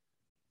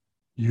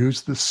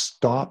 Use the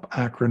STOP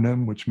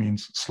acronym, which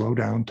means slow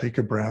down, take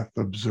a breath,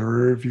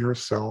 observe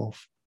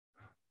yourself,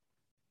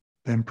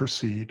 then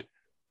proceed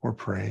or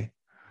pray.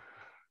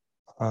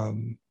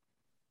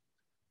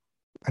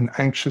 An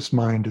anxious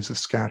mind is a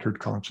scattered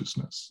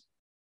consciousness.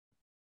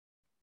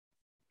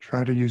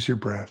 Try to use your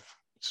breath,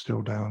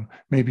 still down.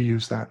 Maybe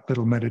use that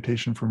little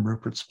meditation from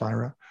Rupert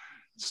Spira.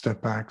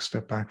 Step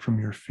back from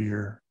your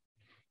fear,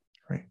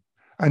 right?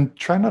 And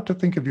try not to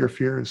think of your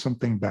fear as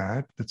something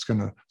bad that's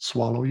going to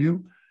swallow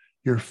you.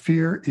 Your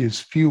fear is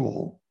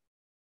fuel.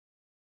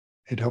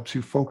 It helps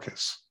you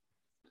focus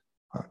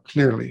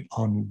clearly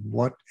on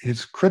what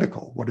is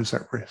critical, what is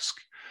at risk.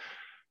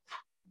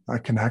 I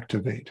can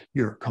activate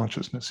your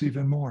consciousness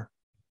even more.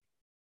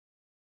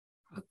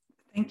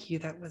 Thank you.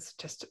 That was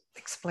just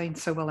explained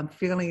so well. I'm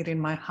feeling it in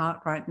my heart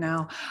right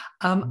now.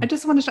 I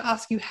just wanted to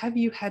ask you, have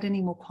you had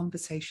any more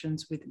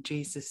conversations with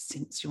Jesus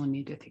since your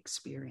near-death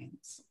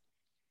experience?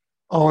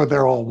 Oh,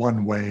 they're all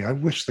one way. I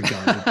wish the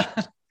guy would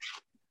just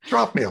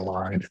drop me a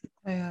line.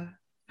 Yeah.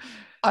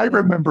 I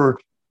remember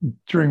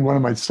during one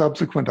of my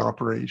subsequent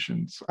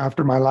operations,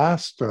 after my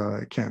last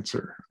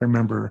cancer, I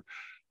remember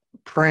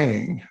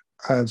praying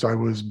as I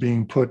was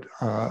being put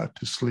to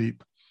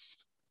sleep,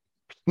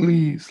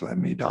 please let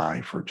me die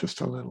for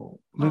just a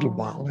little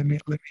while. Let me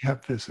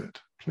have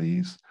visit,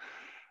 please.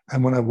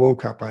 And when I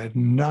woke up, I had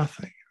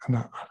nothing. And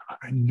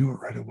I knew it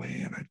right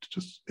away.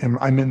 And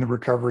I'm in the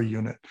recovery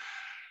unit.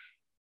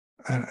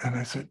 And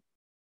I said,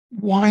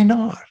 why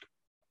not?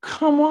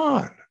 Come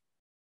on.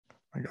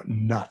 I got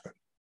nothing.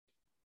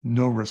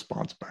 No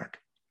response back.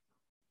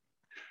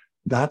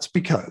 That's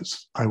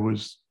because I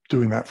was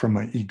doing that from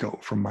my ego,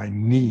 from my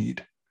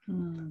need.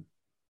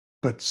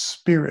 But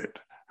Spirit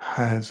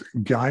has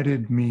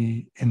guided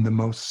me in the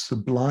most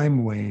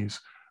sublime ways,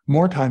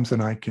 more times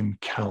than I can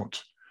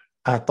count.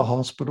 At the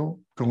hospital,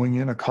 going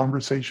in, a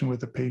conversation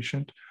with a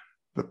patient,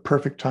 the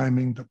perfect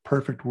timing, the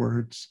perfect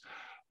words,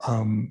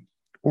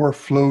 or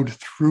flowed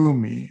through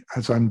me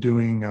as I'm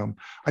doing,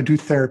 I do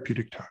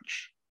therapeutic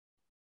touch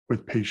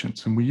with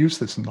patients, and we use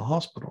this in the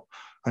hospital.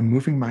 I'm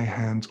moving my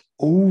hands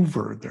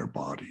over their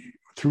body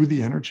through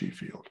the energy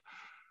field.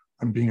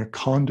 I'm being a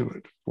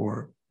conduit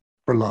for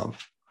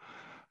love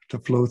to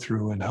flow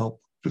through and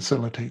help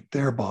facilitate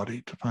their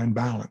body to find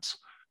balance.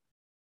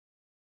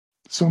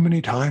 So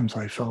many times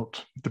I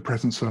felt the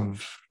presence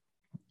of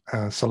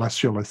a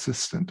celestial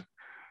assistant,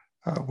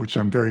 which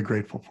I'm very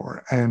grateful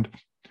for. And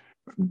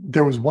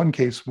there was one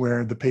case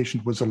where the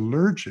patient was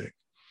allergic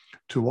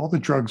to all the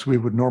drugs we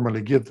would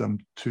normally give them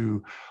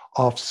to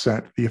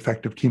offset the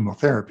effect of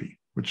chemotherapy,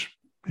 which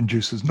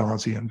induces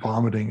nausea and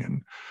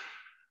vomiting.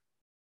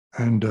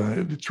 And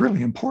it's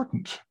really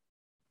important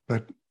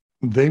that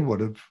they would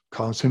have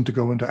caused him to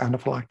go into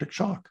anaphylactic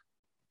shock.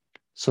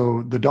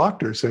 So the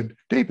doctor said,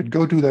 David,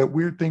 go do that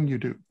weird thing you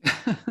do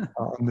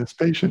on this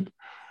patient.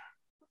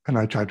 And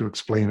I tried to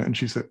explain it. And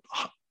she said,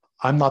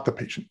 I'm not the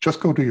patient. Just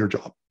go do your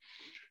job.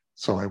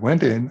 So I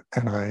went in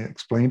and I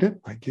explained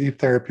it. I gave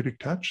therapeutic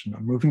touch and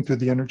I'm moving through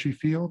the energy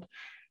field.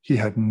 He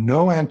had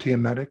no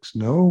antiemetics,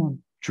 no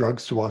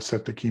drugs to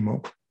offset the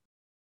chemo.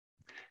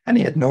 And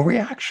he had no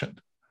reaction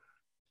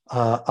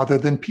other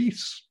than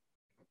peace,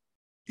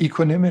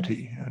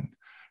 equanimity. And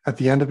at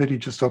the end of it, he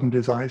just opened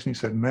his eyes and he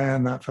said,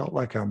 man, that felt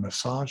like a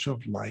massage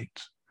of light.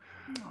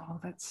 Oh,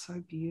 that's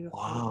so beautiful.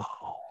 Wow.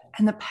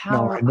 And the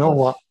power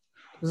of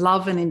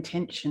love and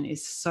intention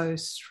is so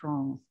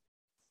strong.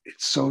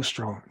 It's so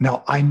strong.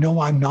 Now, I know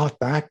I'm not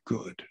that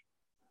good.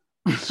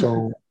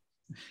 So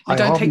you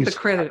don't take the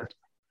credit.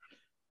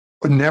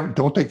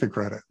 Don't take the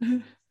credit.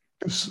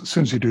 As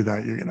soon as you do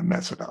that, you're going to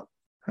mess it up,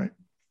 right?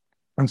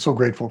 I'm so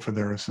grateful for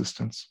their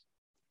assistance.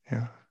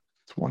 Yeah,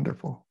 it's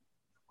wonderful.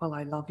 Well,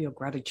 I love your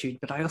gratitude,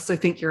 but I also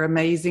think you're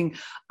amazing.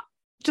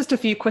 Just a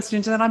few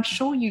questions, and I'm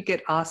sure you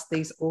get asked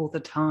these all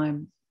the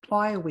time.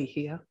 Why are we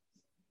here?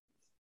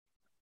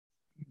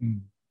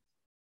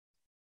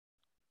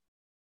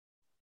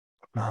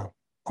 Oh,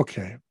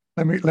 okay.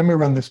 Let me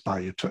run this by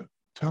you.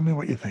 Tell me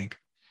what you think.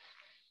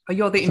 Oh,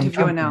 you're the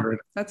interviewer now.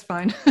 That's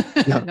fine.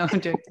 Yeah. No, I'm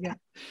joking. Yeah.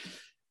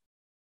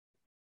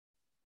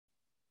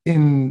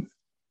 In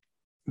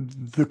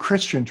the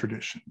Christian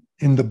tradition,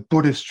 in the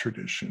Buddhist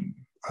tradition,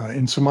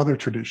 in some other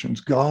traditions,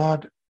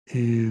 God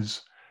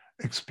is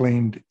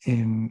explained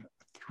in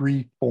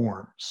three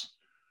forms,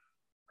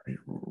 right?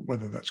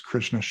 Whether that's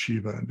Krishna,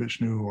 Shiva, and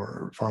Vishnu,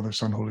 or Father,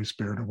 Son, Holy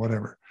Spirit, or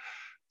whatever.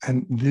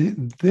 And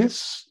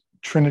this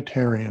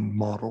Trinitarian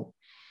model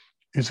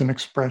is an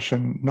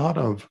expression not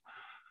of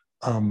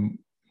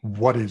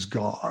what is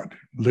God,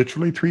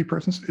 literally three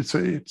persons.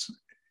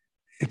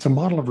 It's a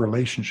model of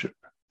relationship.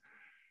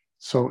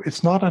 So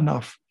it's not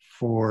enough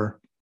for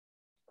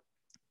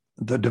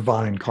the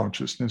divine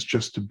consciousness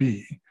just to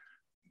be.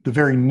 The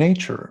very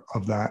nature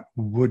of that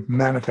would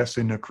manifest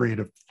in a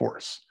creative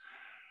force.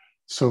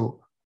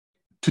 So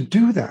to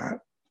do that,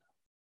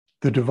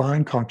 the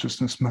divine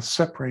consciousness must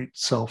separate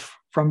self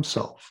from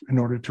self in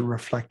order to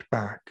reflect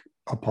back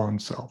upon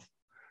self,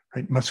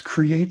 right? Must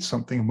create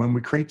something. When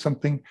we create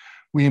something,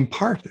 we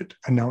impart it,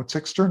 and now it's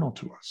external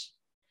to us.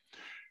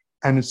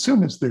 And as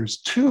soon as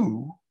there's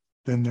two,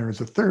 then there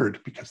is a third,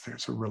 because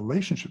there's a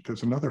relationship,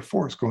 there's another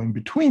force going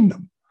between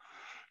them.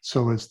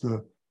 So as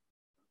the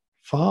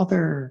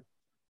Father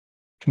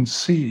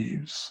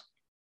conceives,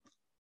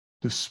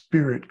 the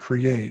Spirit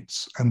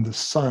creates, and the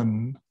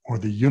Son, or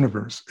the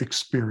universe,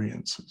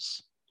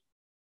 experiences.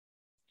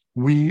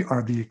 We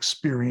are the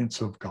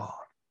experience of God.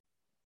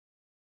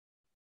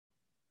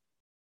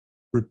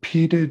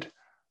 Repeated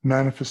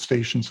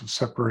manifestations of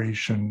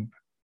separation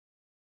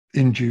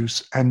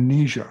induce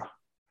amnesia,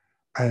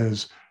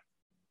 as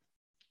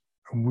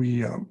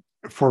we,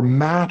 for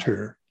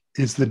matter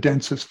is the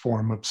densest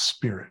form of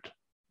spirit,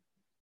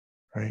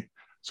 right?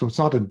 So it's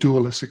not a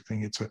dualistic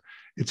thing,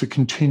 it's a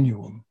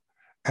continuum.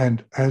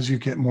 And as you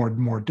get more and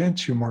more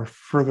dense, you're more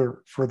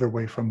further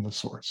away from the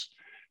source.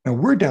 Now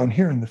we're down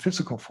here in the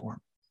physical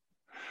form.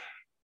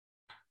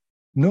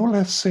 No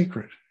less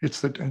sacred,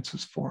 it's the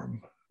densest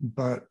form.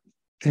 But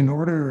in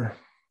order,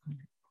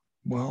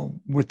 well,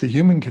 with the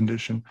human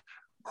condition,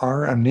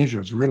 our amnesia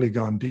has really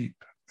gone deep.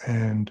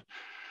 And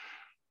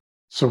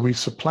so we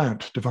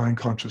supplant divine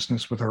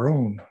consciousness with our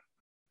own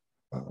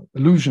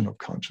illusion of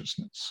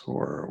consciousness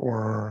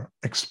or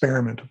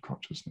experiment of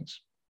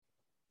consciousness.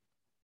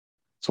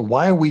 So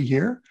why are we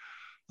here?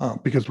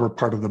 Because we're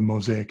part of the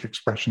mosaic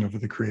expression of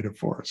the creative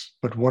force.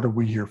 But what are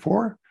we here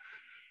for?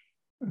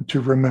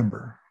 To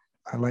remember.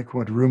 I like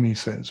what Rumi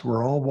says,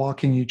 we're all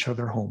walking each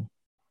other home.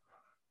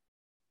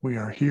 We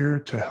are here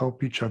to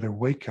help each other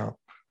wake up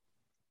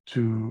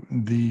to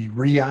the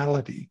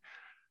reality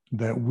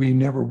that we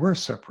never were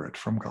separate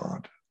from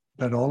God,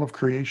 that all of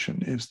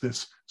creation is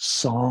this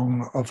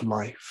song of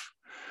life.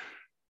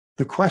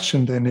 The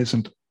question then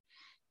isn't,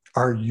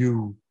 are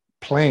you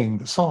playing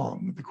the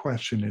song? The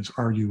question is,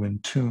 are you in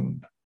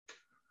tune?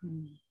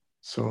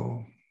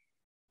 So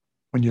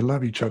when you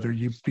love each other,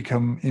 you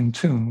become in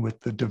tune with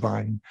the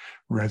divine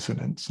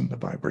resonance and the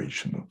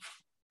vibration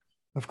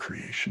of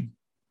creation.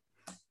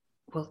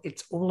 Well,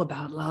 it's all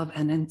about love.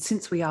 And then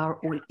since we are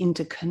all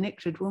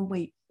interconnected,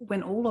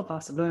 when all of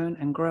us learn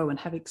and grow and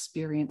have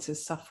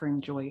experiences, suffering,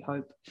 joy,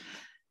 hope,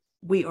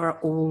 we are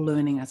all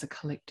learning as a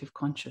collective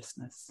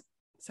consciousness.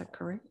 Is that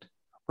correct?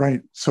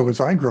 Right. So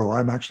as I grow,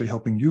 I'm actually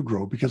helping you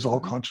grow, because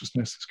all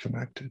consciousness is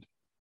connected.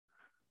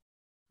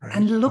 Right?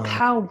 And look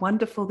how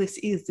wonderful this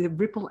is, the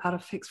ripple out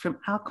effects from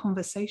our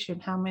conversation.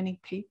 How many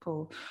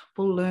people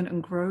will learn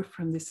and grow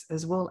from this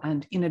as well,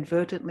 and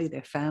inadvertently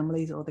their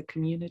families or the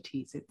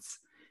communities.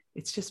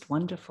 It's just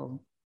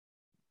wonderful.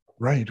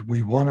 Right.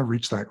 We want to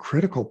reach that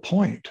critical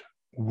point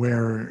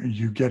where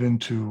you get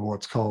into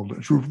what's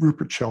called,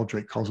 Rupert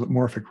Sheldrake calls it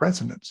morphic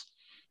resonance,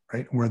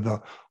 right? Where the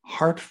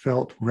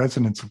heartfelt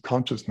resonance of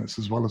consciousness,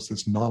 as well as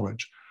this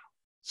knowledge,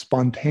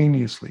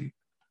 spontaneously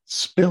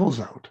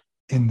spills out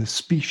in the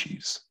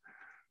species.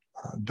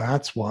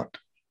 That's what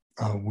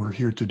we're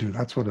here to do.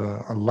 That's what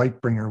a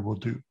light bringer will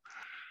do.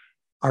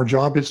 Our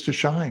job is to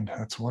shine.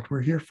 That's what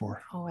we're here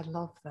for. Oh, I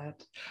love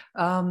that.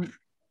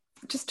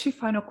 Just two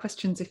final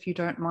questions, if you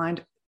don't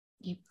mind.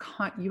 You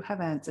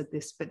have answered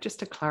this, but just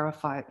to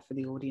clarify it for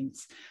the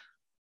audience,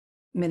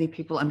 many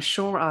people, I'm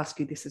sure, ask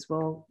you this as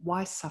well.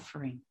 Why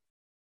suffering?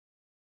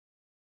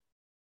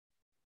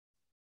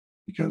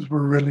 Because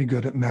we're really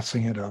good at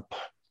messing it up.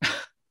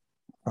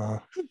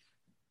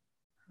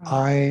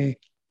 I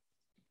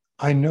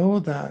know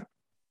that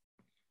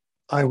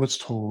I was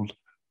told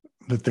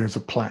that there's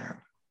a plan,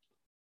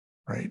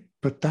 right?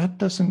 But that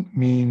doesn't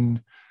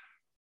mean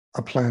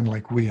a plan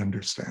like we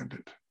understand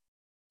it.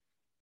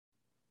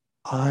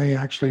 I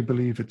actually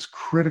believe it's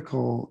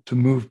critical to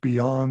move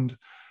beyond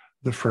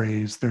the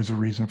phrase, there's a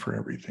reason for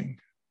everything.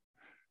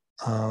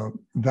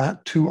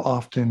 That too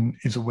often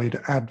is a way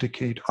to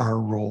abdicate our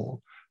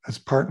role as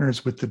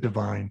partners with the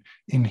divine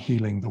in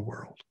healing the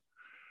world.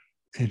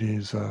 It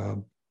is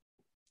a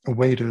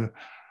way to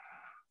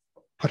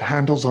put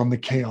handles on the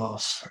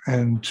chaos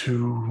and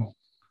to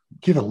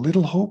give a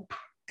little hope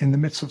in the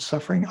midst of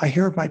suffering. I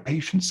hear my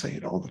patients say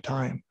it all the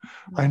time.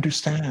 I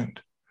understand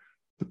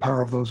the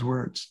power of those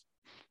words.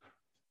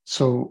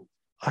 So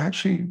I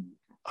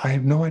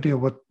have no idea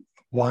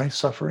why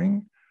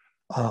suffering.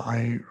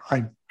 I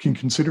can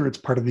consider it's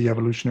part of the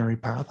evolutionary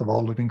path of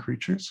all living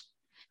creatures.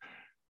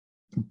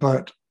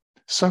 But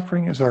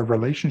suffering is our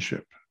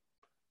relationship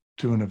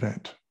to an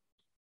event.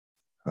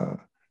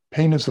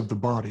 Pain is of the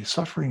body,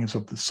 suffering is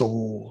of the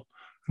soul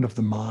and of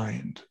the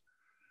mind.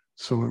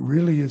 So it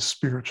really is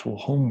spiritual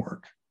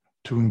homework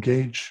to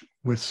engage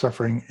with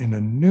suffering in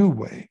a new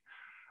way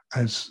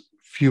as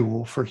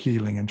fuel for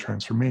healing and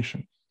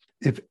transformation.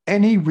 If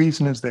any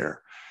reason is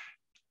there,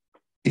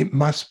 it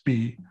must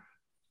be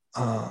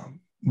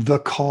the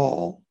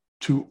call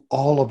to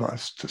all of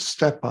us to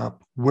step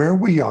up where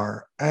we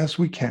are as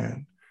we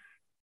can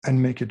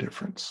and make a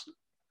difference.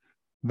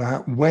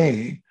 That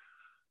way,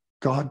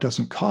 God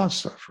doesn't cause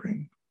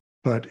suffering,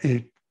 but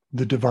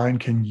the divine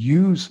can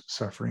use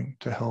suffering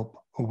to help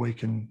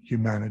awaken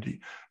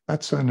humanity.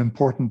 That's an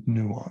important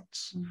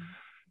nuance.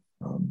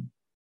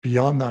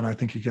 Beyond that, I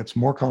think it gets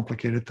more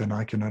complicated than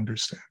I can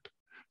understand.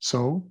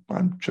 So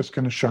I'm just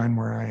going to shine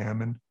where I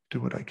am and do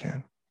what I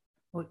can.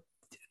 Well,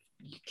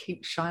 you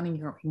keep shining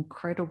your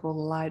incredible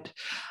light.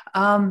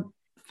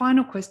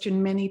 Final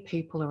question. Many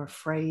people are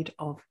afraid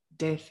of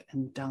death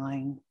and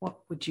dying. What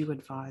would you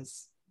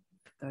advise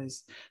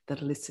those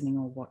that are listening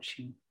or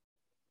watching?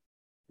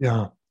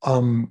 Yeah,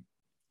 I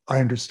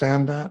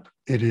understand that.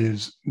 It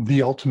is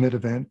the ultimate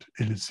event.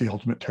 It is the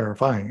ultimate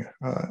terrifying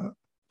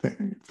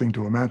thing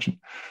to imagine.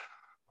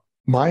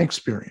 My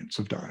experience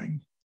of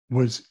dying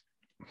was,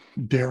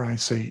 dare I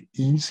say,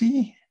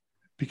 easy,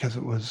 because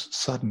it was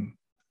sudden.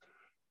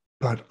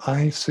 But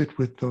I sit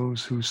with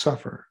those who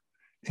suffer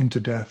into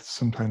death,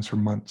 sometimes for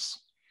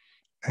months.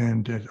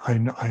 And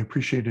I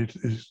appreciate it.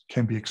 It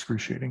can be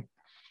excruciating.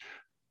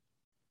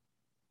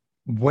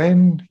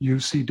 When you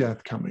see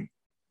death coming,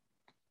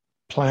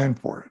 plan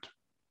for it.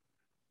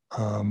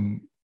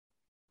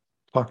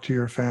 Talk to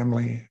your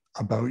family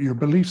about your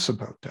beliefs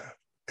about death.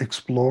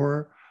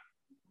 Explore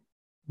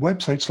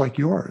websites like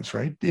yours,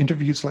 right?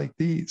 Interviews like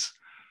these.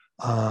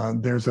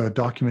 There's a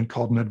document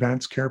called an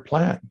advanced care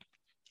plan.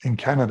 In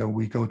Canada,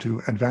 we go to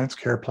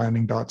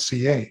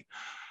advancedcareplanning.ca,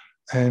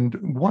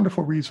 and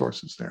wonderful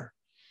resources there.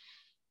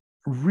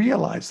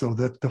 Realize, though,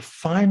 that the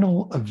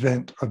final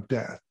event of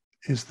death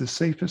is the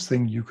safest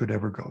thing you could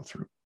ever go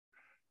through,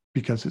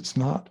 because it's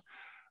not,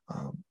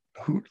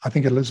 I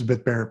think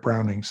Elizabeth Barrett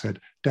Browning said,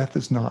 death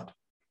is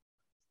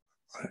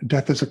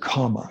a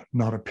comma,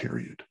 not a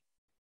period.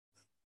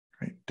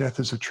 Right? Death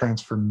is a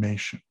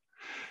transformation.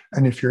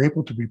 And if you're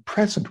able to be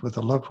present with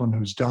a loved one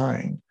who's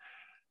dying,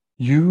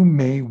 you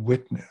may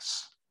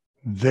witness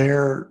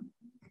their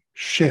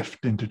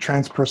shift into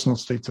transpersonal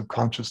states of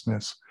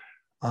consciousness.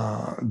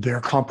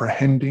 They're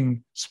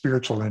comprehending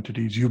spiritual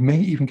entities. You may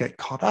even get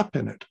caught up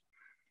in it.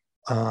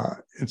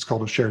 It's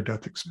called a shared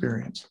death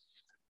experience.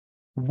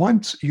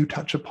 Once you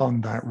touch upon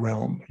that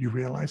realm, you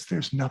realize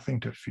there's nothing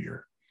to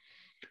fear.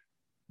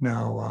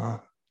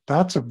 Now,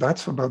 that's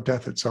about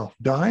death itself.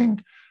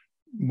 Dying,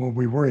 well,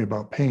 we worry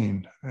about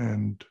pain.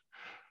 And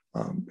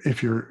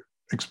if you're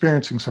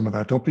experiencing some of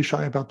that, don't be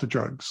shy about the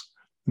drugs.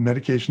 The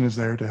medication is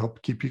there to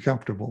help keep you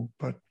comfortable,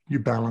 but you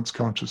balance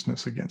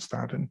consciousness against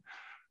that in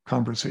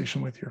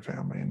conversation with your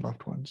family and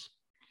loved ones.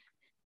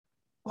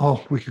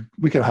 Oh, we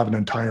could have an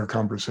entire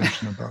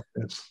conversation about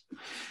this.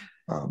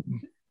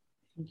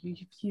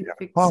 You've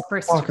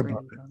expressed talk it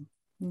about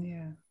really it.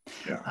 well.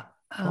 Yeah.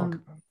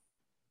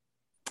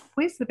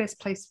 Where's the best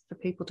place for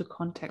people to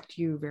contact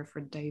you,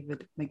 Reverend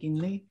David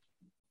McGinley?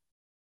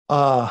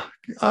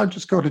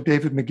 Just go to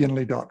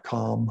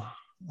davidmcginley.com,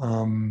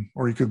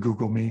 or you could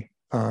Google me.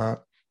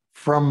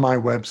 From my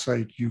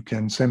website, you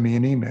can send me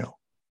an email.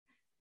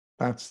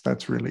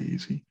 That's really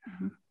easy.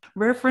 Mm-hmm.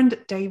 Reverend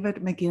David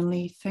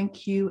McGinley,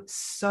 thank you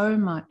so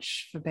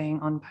much for being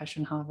on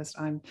Passion Harvest.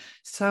 I'm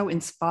so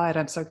inspired.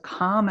 I'm so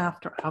calm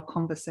after our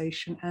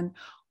conversation, and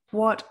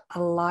what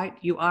a light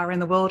you are in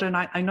the world. And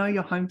I know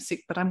you're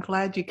homesick, but I'm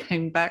glad you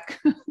came back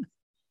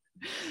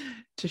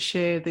to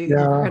share the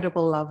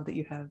incredible love that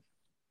you have.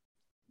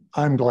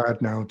 I'm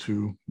glad now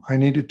too. I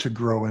needed to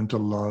grow into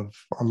love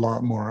a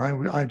lot more.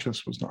 I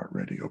just was not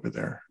ready over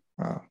there.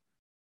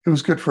 It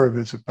was good for a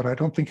visit, but I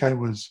don't think I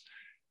was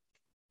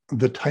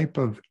the type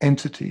of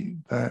entity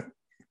that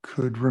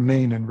could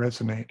remain and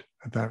resonate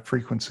at that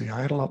frequency.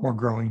 I had a lot more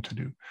growing to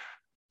do.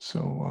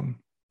 So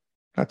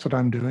that's what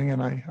I'm doing.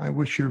 And I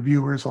wish your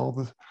viewers all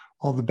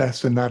the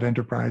best in that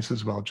enterprise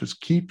as well.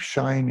 Just keep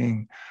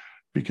shining,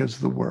 because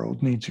the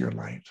world needs your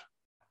light.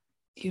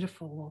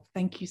 Beautiful. Well,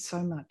 thank you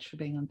so much for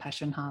being on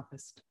Passion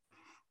Harvest.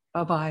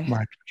 Bye-bye. My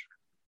pleasure.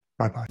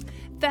 Bye-bye.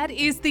 That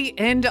is the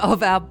end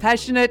of our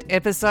passionate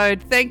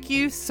episode. Thank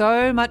you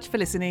so much for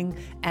listening,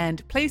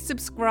 and please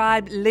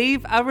subscribe,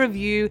 leave a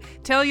review,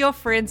 tell your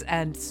friends,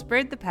 and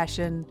spread the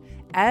passion.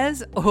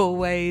 As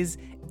always,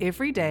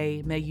 every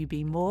day may you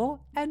be more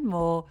and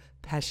more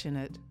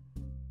passionate.